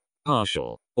 overall,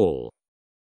 partial, all,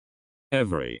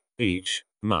 every, each,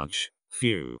 much,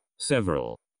 few,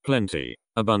 several, plenty,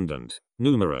 abundant,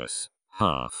 numerous,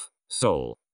 half,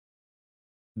 sole,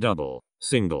 double,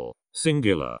 single,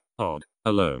 singular, odd,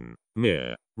 alone,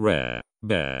 mere, rare,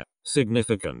 bare,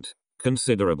 significant,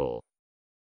 considerable,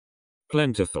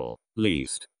 plentiful,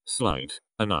 least, slight,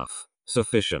 enough,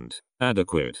 sufficient,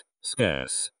 adequate,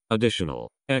 scarce, additional,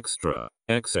 extra,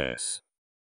 excess,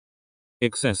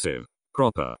 excessive,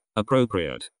 proper,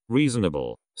 appropriate,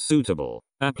 reasonable, suitable,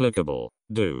 applicable,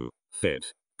 due,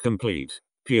 fit, complete,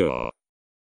 pure,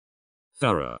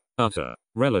 thorough, utter,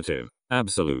 relative,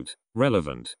 absolute,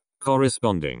 relevant,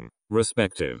 corresponding,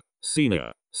 respective,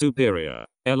 senior, superior,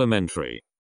 elementary,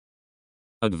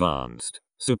 advanced,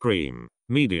 supreme,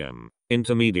 medium,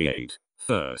 intermediate,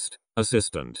 first,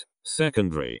 assistant,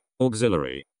 secondary,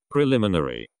 auxiliary,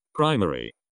 preliminary,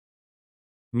 primary,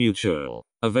 mutual,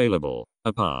 available,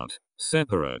 apart,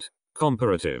 separate,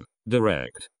 comparative,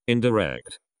 direct,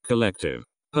 indirect, collective,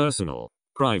 personal,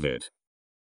 private,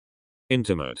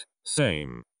 intimate,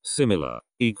 same, similar,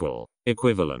 equal,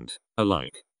 equivalent,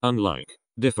 alike, unlike,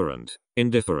 different,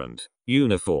 indifferent,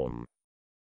 uniform,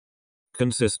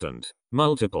 consistent,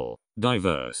 multiple,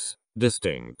 diverse,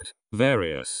 distinct,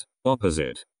 various,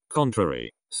 opposite,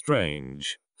 contrary,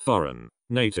 strange, foreign,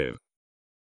 native,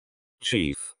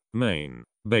 chief, main,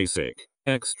 basic,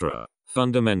 extra,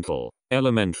 fundamental,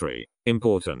 elementary,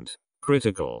 important,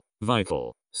 critical,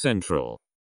 vital, central,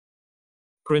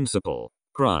 principal,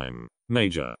 prime,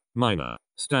 major, minor,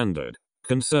 standard,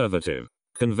 conservative,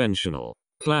 conventional,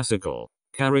 classical,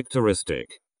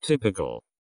 characteristic, typical,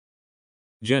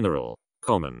 general,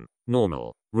 common,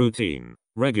 normal, routine,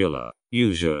 regular,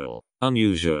 usual,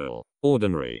 unusual,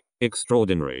 ordinary,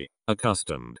 extraordinary,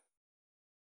 accustomed,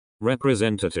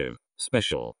 representative,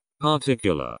 special,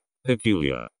 particular,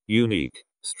 peculiar, unique,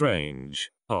 strange,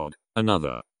 odd,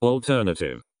 another,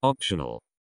 alternative, optional,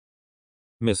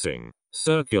 missing,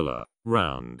 circular,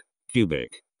 round,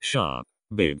 cubic, sharp,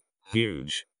 big,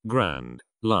 huge, grand,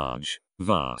 large,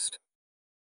 vast,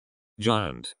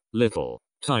 giant, little,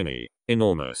 tiny,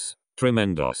 enormous,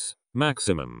 tremendous,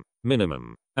 maximum,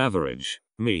 minimum, average,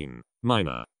 mean,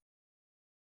 minor,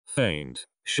 faint,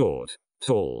 short,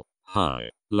 tall, high,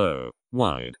 low,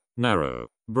 wide, narrow,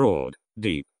 broad,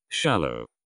 deep, shallow,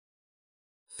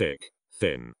 thick,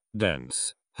 thin,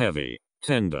 dense, heavy,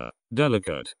 tender,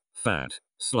 delicate, fat,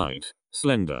 slight,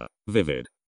 slender, vivid,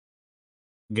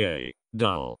 gay,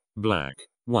 dull, black,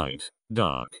 white,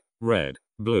 dark, red,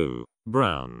 blue,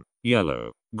 brown,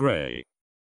 yellow, gray,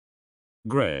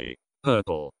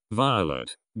 purple,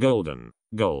 violet, golden,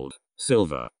 gold,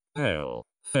 silver, pale,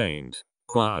 faint,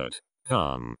 quiet,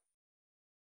 calm,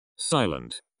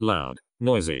 silent, loud,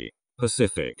 noisy,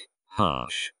 pacific,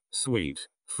 harsh, sweet,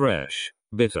 fresh,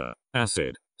 bitter,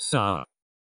 acid, sour,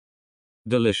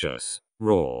 delicious,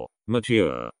 raw,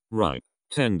 mature, ripe,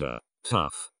 tender,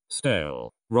 tough,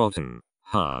 stale, rotten,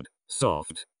 hard,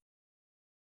 soft,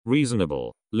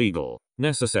 reasonable, legal,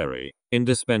 necessary,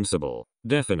 indispensable,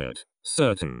 definite,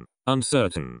 certain,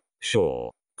 uncertain,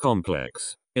 sure,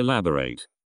 complex, elaborate,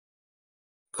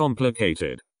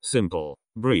 complicated, simple,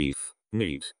 brief,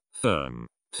 neat, firm,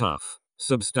 tough,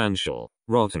 substantial,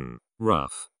 rotten,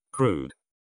 rough, crude,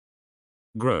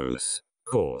 gross,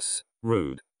 coarse,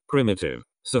 rude, primitive,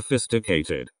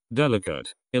 sophisticated,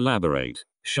 delicate, elaborate,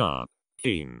 sharp,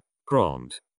 keen,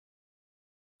 prompt,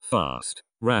 fast,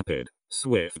 rapid,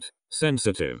 swift,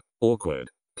 sensitive, awkward,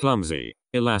 clumsy,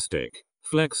 elastic,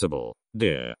 flexible,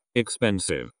 dear,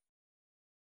 expensive,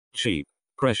 cheap,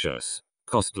 precious,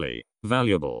 costly,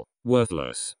 valuable,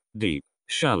 worthless, deep,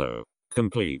 shallow,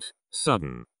 complete,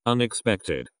 sudden,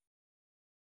 unexpected.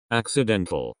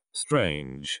 Accidental,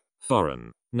 strange,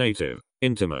 foreign, native,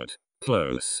 intimate,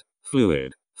 close,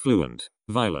 fluid, fluent,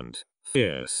 violent,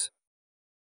 fierce.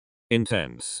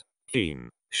 Intense, keen,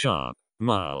 sharp,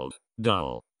 mild,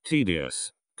 dull,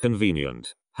 tedious,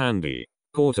 convenient, handy,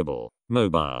 portable,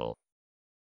 mobile.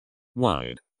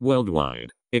 Wide,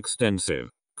 worldwide, extensive,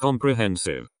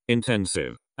 comprehensive,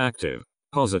 intensive, active,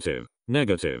 positive,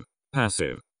 negative,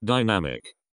 passive, dynamic.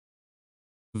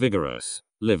 Vigorous,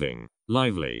 living,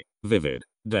 lively, vivid,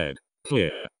 dead,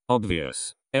 clear,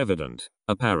 obvious, evident,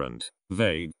 apparent,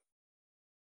 vague.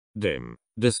 Dim,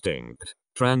 distinct,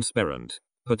 transparent,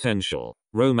 potential,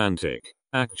 romantic,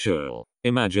 actual,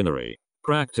 imaginary,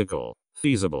 practical,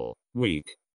 feasible,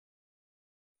 weak.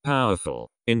 Powerful,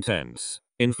 intense,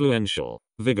 influential,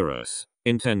 vigorous,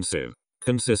 intensive,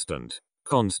 consistent,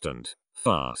 constant,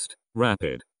 fast,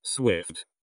 rapid, swift.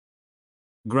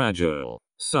 Gradual,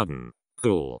 sudden,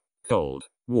 cool, cold,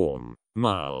 warm,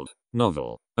 mild,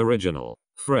 novel, original,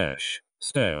 fresh,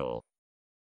 stale.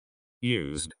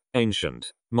 Used,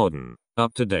 ancient, modern,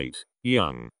 up-to-date,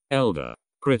 young, elder,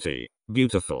 pretty,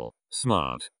 beautiful,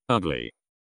 smart, ugly.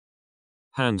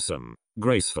 Handsome,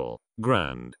 graceful,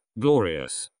 grand,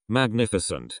 glorious,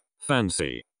 magnificent,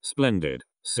 fancy, splendid,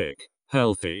 sick,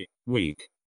 healthy, weak.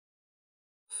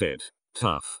 Fit,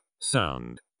 tough,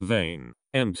 sound, vain,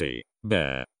 empty,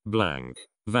 bare, blank,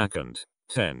 vacant,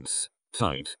 tense,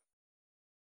 tight.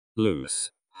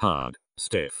 Loose, hard,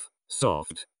 stiff,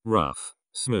 soft, rough,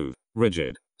 smooth,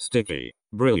 rigid, sticky,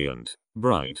 brilliant,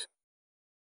 bright.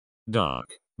 Dark,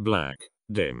 black,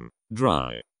 dim,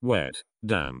 dry, wet,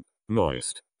 damp,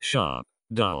 moist, sharp,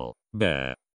 dull,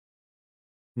 bare.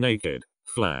 Naked,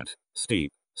 flat,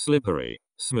 steep, slippery,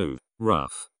 smooth,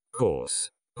 rough, coarse,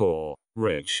 poor,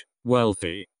 rich,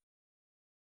 wealthy.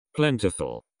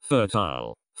 Plentiful,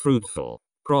 fertile, fruitful,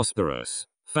 prosperous,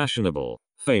 fashionable,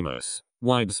 famous,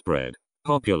 widespread,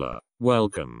 popular,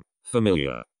 welcome,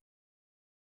 familiar.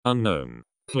 Unknown,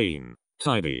 clean,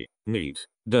 tidy, neat,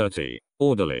 dirty,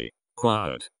 orderly,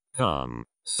 quiet, calm,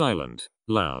 silent,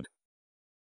 loud.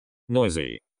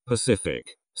 Noisy,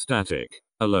 pacific, static,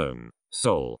 alone,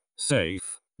 sole,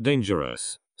 safe,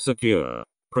 dangerous, secure,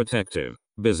 protective,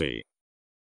 busy.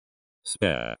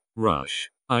 Spare, rush,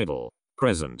 idle,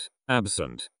 present,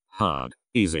 absent, hard,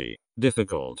 easy,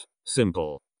 difficult,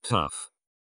 simple, tough.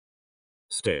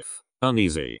 Stiff,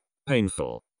 uneasy,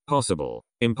 painful, possible,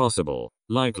 impossible,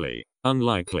 likely,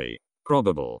 unlikely,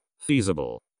 probable,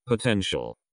 feasible,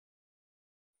 potential.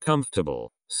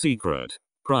 Comfortable, secret,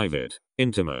 private,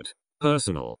 intimate,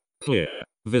 personal, clear,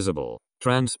 visible,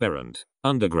 transparent,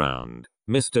 underground,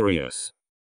 mysterious.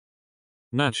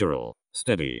 Natural,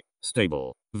 steady,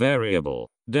 stable, variable,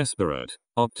 desperate,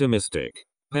 optimistic,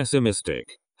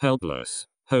 pessimistic, helpless,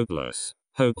 hopeless,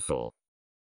 hopeful.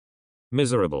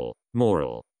 Miserable,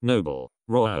 moral, noble,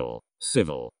 royal,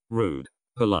 civil, rude,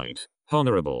 polite,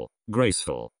 honorable,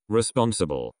 graceful,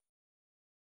 responsible.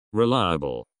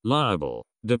 Reliable, liable,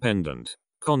 dependent,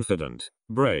 confident,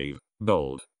 brave,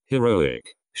 bold,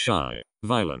 heroic, shy,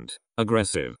 violent,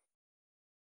 aggressive.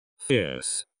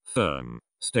 Fierce, firm,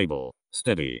 stable,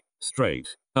 steady,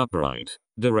 straight, upright,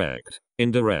 direct,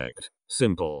 indirect,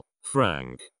 simple,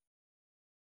 frank.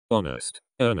 Honest,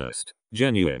 earnest,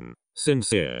 genuine,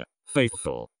 sincere,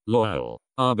 faithful, loyal,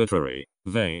 arbitrary,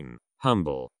 vain,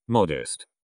 humble, modest.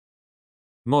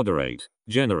 Moderate,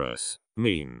 generous,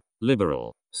 mean,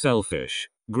 liberal, selfish,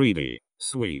 greedy,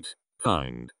 sweet,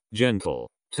 kind, gentle,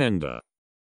 tender.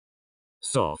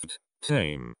 Soft,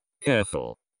 tame,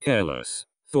 careful, careless,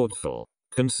 thoughtful,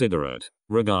 considerate,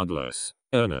 regardless,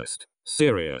 earnest,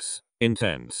 serious,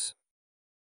 intense.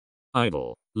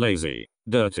 Idle, lazy,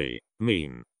 dirty,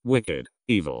 mean, wicked,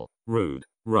 evil, rude,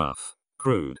 rough,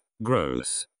 crude,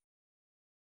 gross.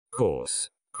 Coarse,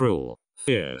 cruel,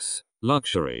 fierce,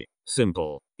 luxury,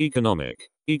 simple, economic,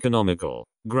 economical,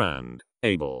 grand,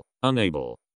 able,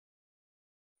 unable.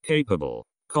 Capable,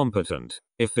 competent,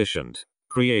 efficient,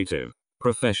 creative,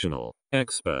 professional,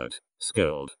 expert,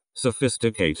 skilled,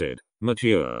 sophisticated,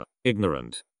 mature,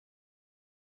 ignorant.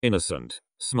 Innocent,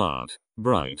 smart,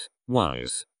 bright,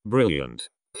 wise, brilliant,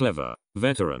 clever,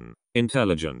 veteran,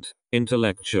 intelligent,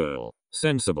 intellectual,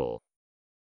 sensible.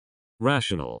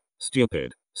 Rational,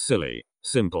 stupid, silly,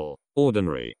 simple,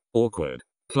 ordinary, awkward,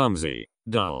 clumsy,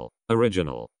 dull,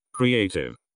 original,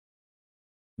 creative.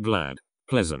 Glad,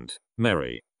 pleasant,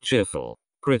 merry, cheerful,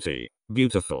 pretty,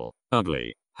 beautiful,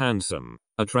 ugly, handsome,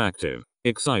 attractive,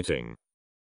 exciting.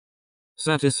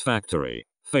 Satisfactory,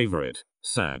 favorite,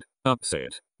 sad,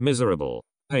 upset, miserable,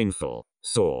 painful,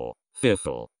 sore,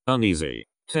 fearful, uneasy,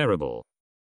 terrible.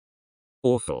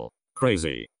 awful,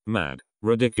 crazy, mad,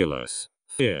 ridiculous,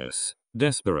 fierce,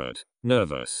 desperate,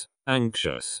 nervous,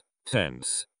 anxious,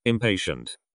 tense,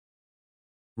 impatient,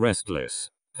 restless,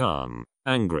 calm,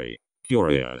 angry,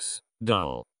 curious,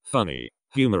 dull, funny,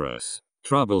 humorous,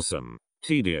 troublesome,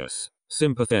 tedious,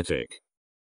 sympathetic,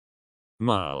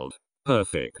 mild,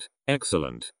 perfect,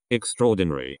 excellent,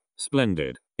 extraordinary,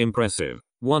 splendid, impressive,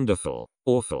 wonderful,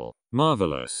 awful,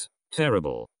 marvelous,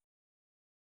 terrible,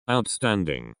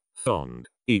 outstanding, fond,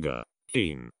 eager,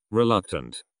 keen,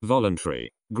 reluctant,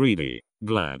 voluntary, greedy,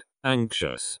 glad,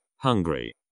 anxious,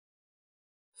 hungry,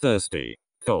 thirsty,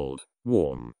 cold,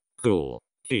 warm, cool,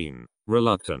 keen,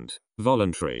 reluctant,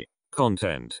 voluntary,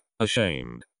 content,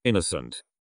 ashamed, innocent,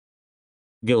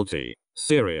 guilty,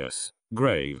 serious,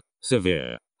 grave,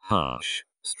 severe, harsh,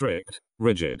 strict,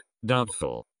 rigid,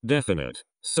 doubtful, definite,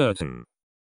 certain,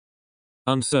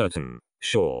 uncertain,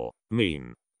 sure,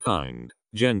 mean, kind,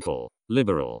 gentle,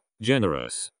 liberal,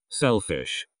 generous,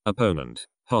 selfish, opponent,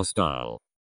 hostile,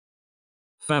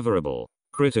 favorable,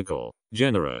 critical,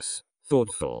 generous,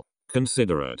 thoughtful,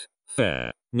 considerate,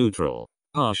 fair, neutral,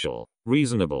 partial,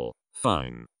 reasonable,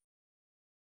 fine,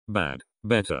 bad,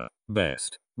 better,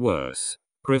 best, worse,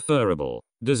 preferable,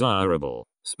 desirable,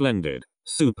 splendid,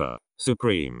 super,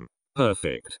 supreme,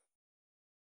 perfect,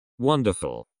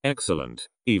 wonderful, excellent,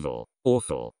 evil,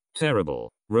 awful,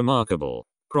 terrible, remarkable,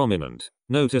 prominent,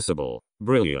 noticeable,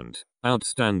 brilliant,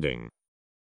 outstanding,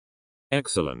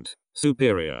 excellent,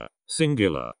 superior,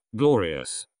 singular,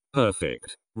 glorious,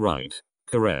 perfect, right,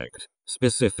 correct,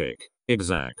 specific,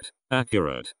 exact,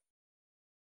 accurate,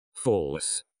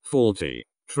 false, faulty,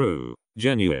 true,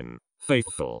 genuine,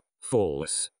 faithful,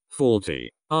 false, faulty,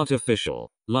 artificial,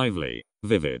 lively,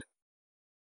 vivid,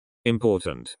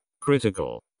 important,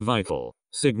 critical, vital,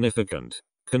 significant,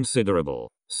 considerable,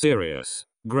 serious,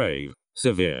 grave,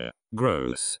 severe,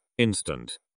 gross,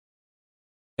 instant,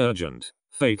 urgent,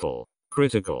 fatal,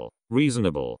 critical,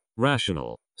 reasonable,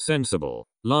 rational, sensible,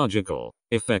 logical,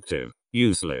 effective,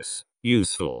 useless,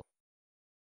 useful,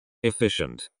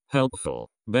 efficient, helpful,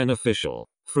 beneficial,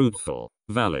 fruitful,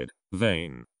 valid,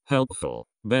 vain, helpful,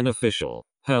 beneficial,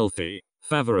 healthy,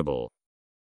 favorable,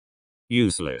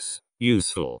 useless,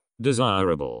 useful,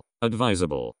 desirable,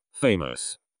 advisable,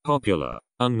 famous, popular,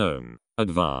 unknown,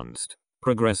 advanced,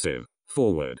 progressive,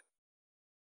 forward,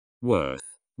 worth,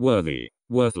 worthy,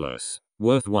 worthless,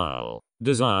 worthwhile,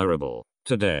 desirable,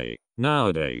 today,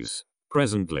 nowadays,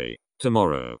 presently,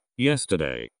 tomorrow,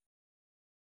 yesterday,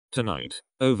 tonight,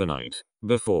 overnight,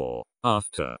 before,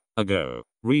 after, ago,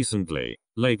 recently,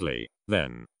 lately,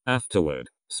 then, afterward,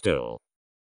 still,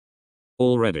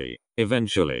 already,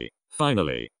 eventually,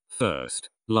 finally, first,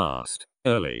 last,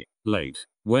 early, late,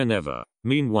 whenever,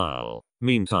 meanwhile,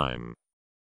 meantime,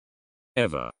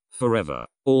 ever, forever,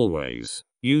 always,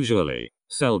 usually,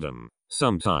 seldom,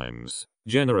 sometimes,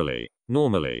 generally,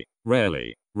 normally,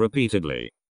 rarely,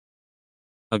 repeatedly,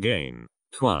 again,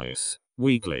 twice,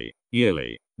 weekly,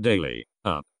 yearly, daily,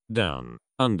 up, down,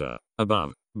 under,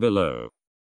 above, below,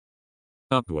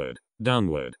 upward,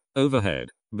 downward, overhead,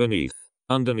 beneath,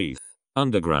 underneath,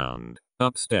 underground,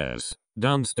 upstairs,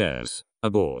 downstairs,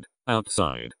 aboard,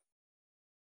 outside,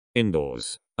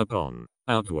 indoors, upon,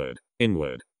 outward,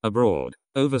 inward, abroad,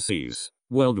 overseas,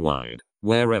 worldwide,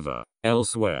 wherever,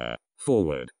 elsewhere,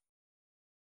 forward,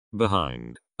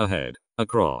 behind, ahead,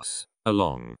 across,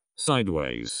 along,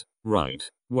 sideways, right,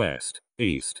 west,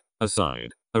 east,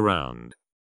 aside, around,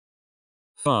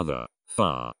 farther,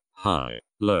 far, high,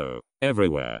 low,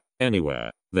 everywhere,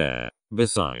 anywhere, there,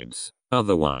 besides,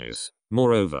 otherwise,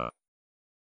 moreover,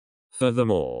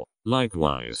 furthermore,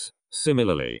 likewise,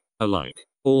 similarly, alike,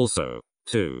 also,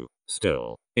 too,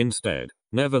 still, instead,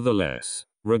 nevertheless,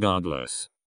 regardless,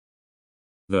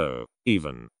 though,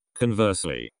 even,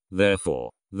 conversely, therefore,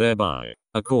 thereby,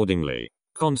 accordingly,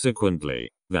 consequently,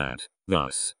 that,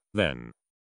 thus, then,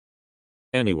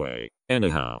 anyway,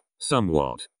 anyhow,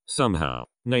 somewhat, somehow,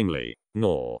 namely,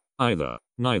 nor, either,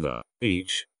 neither,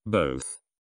 each, both,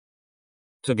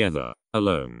 together,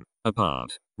 alone,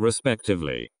 apart,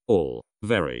 respectively, all,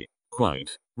 very,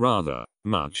 quite, rather,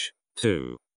 much,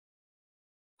 too,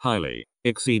 highly,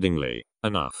 exceedingly,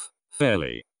 enough,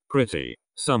 fairly, pretty,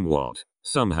 somewhat,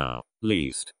 somehow,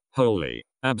 least, wholly,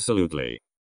 absolutely,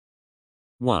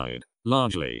 wide,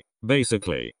 largely,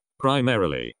 basically,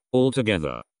 primarily,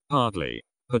 altogether, partly,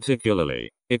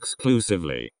 particularly,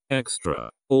 exclusively, extra,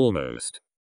 almost,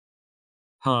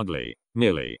 hardly,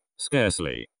 merely,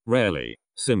 scarcely, rarely,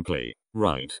 simply,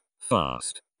 right,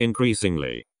 fast,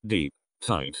 increasingly, deep,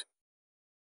 tight,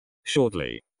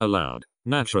 shortly, aloud,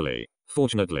 naturally,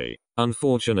 fortunately,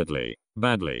 unfortunately,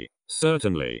 badly,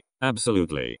 certainly,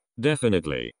 absolutely,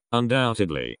 definitely,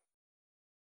 undoubtedly,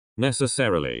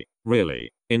 necessarily,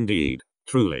 really, indeed,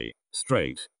 truly,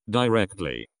 straight,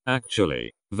 directly,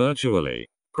 actually, virtually,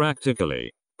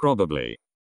 practically, probably,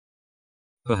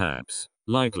 perhaps,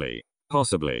 likely,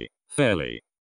 possibly, fairly,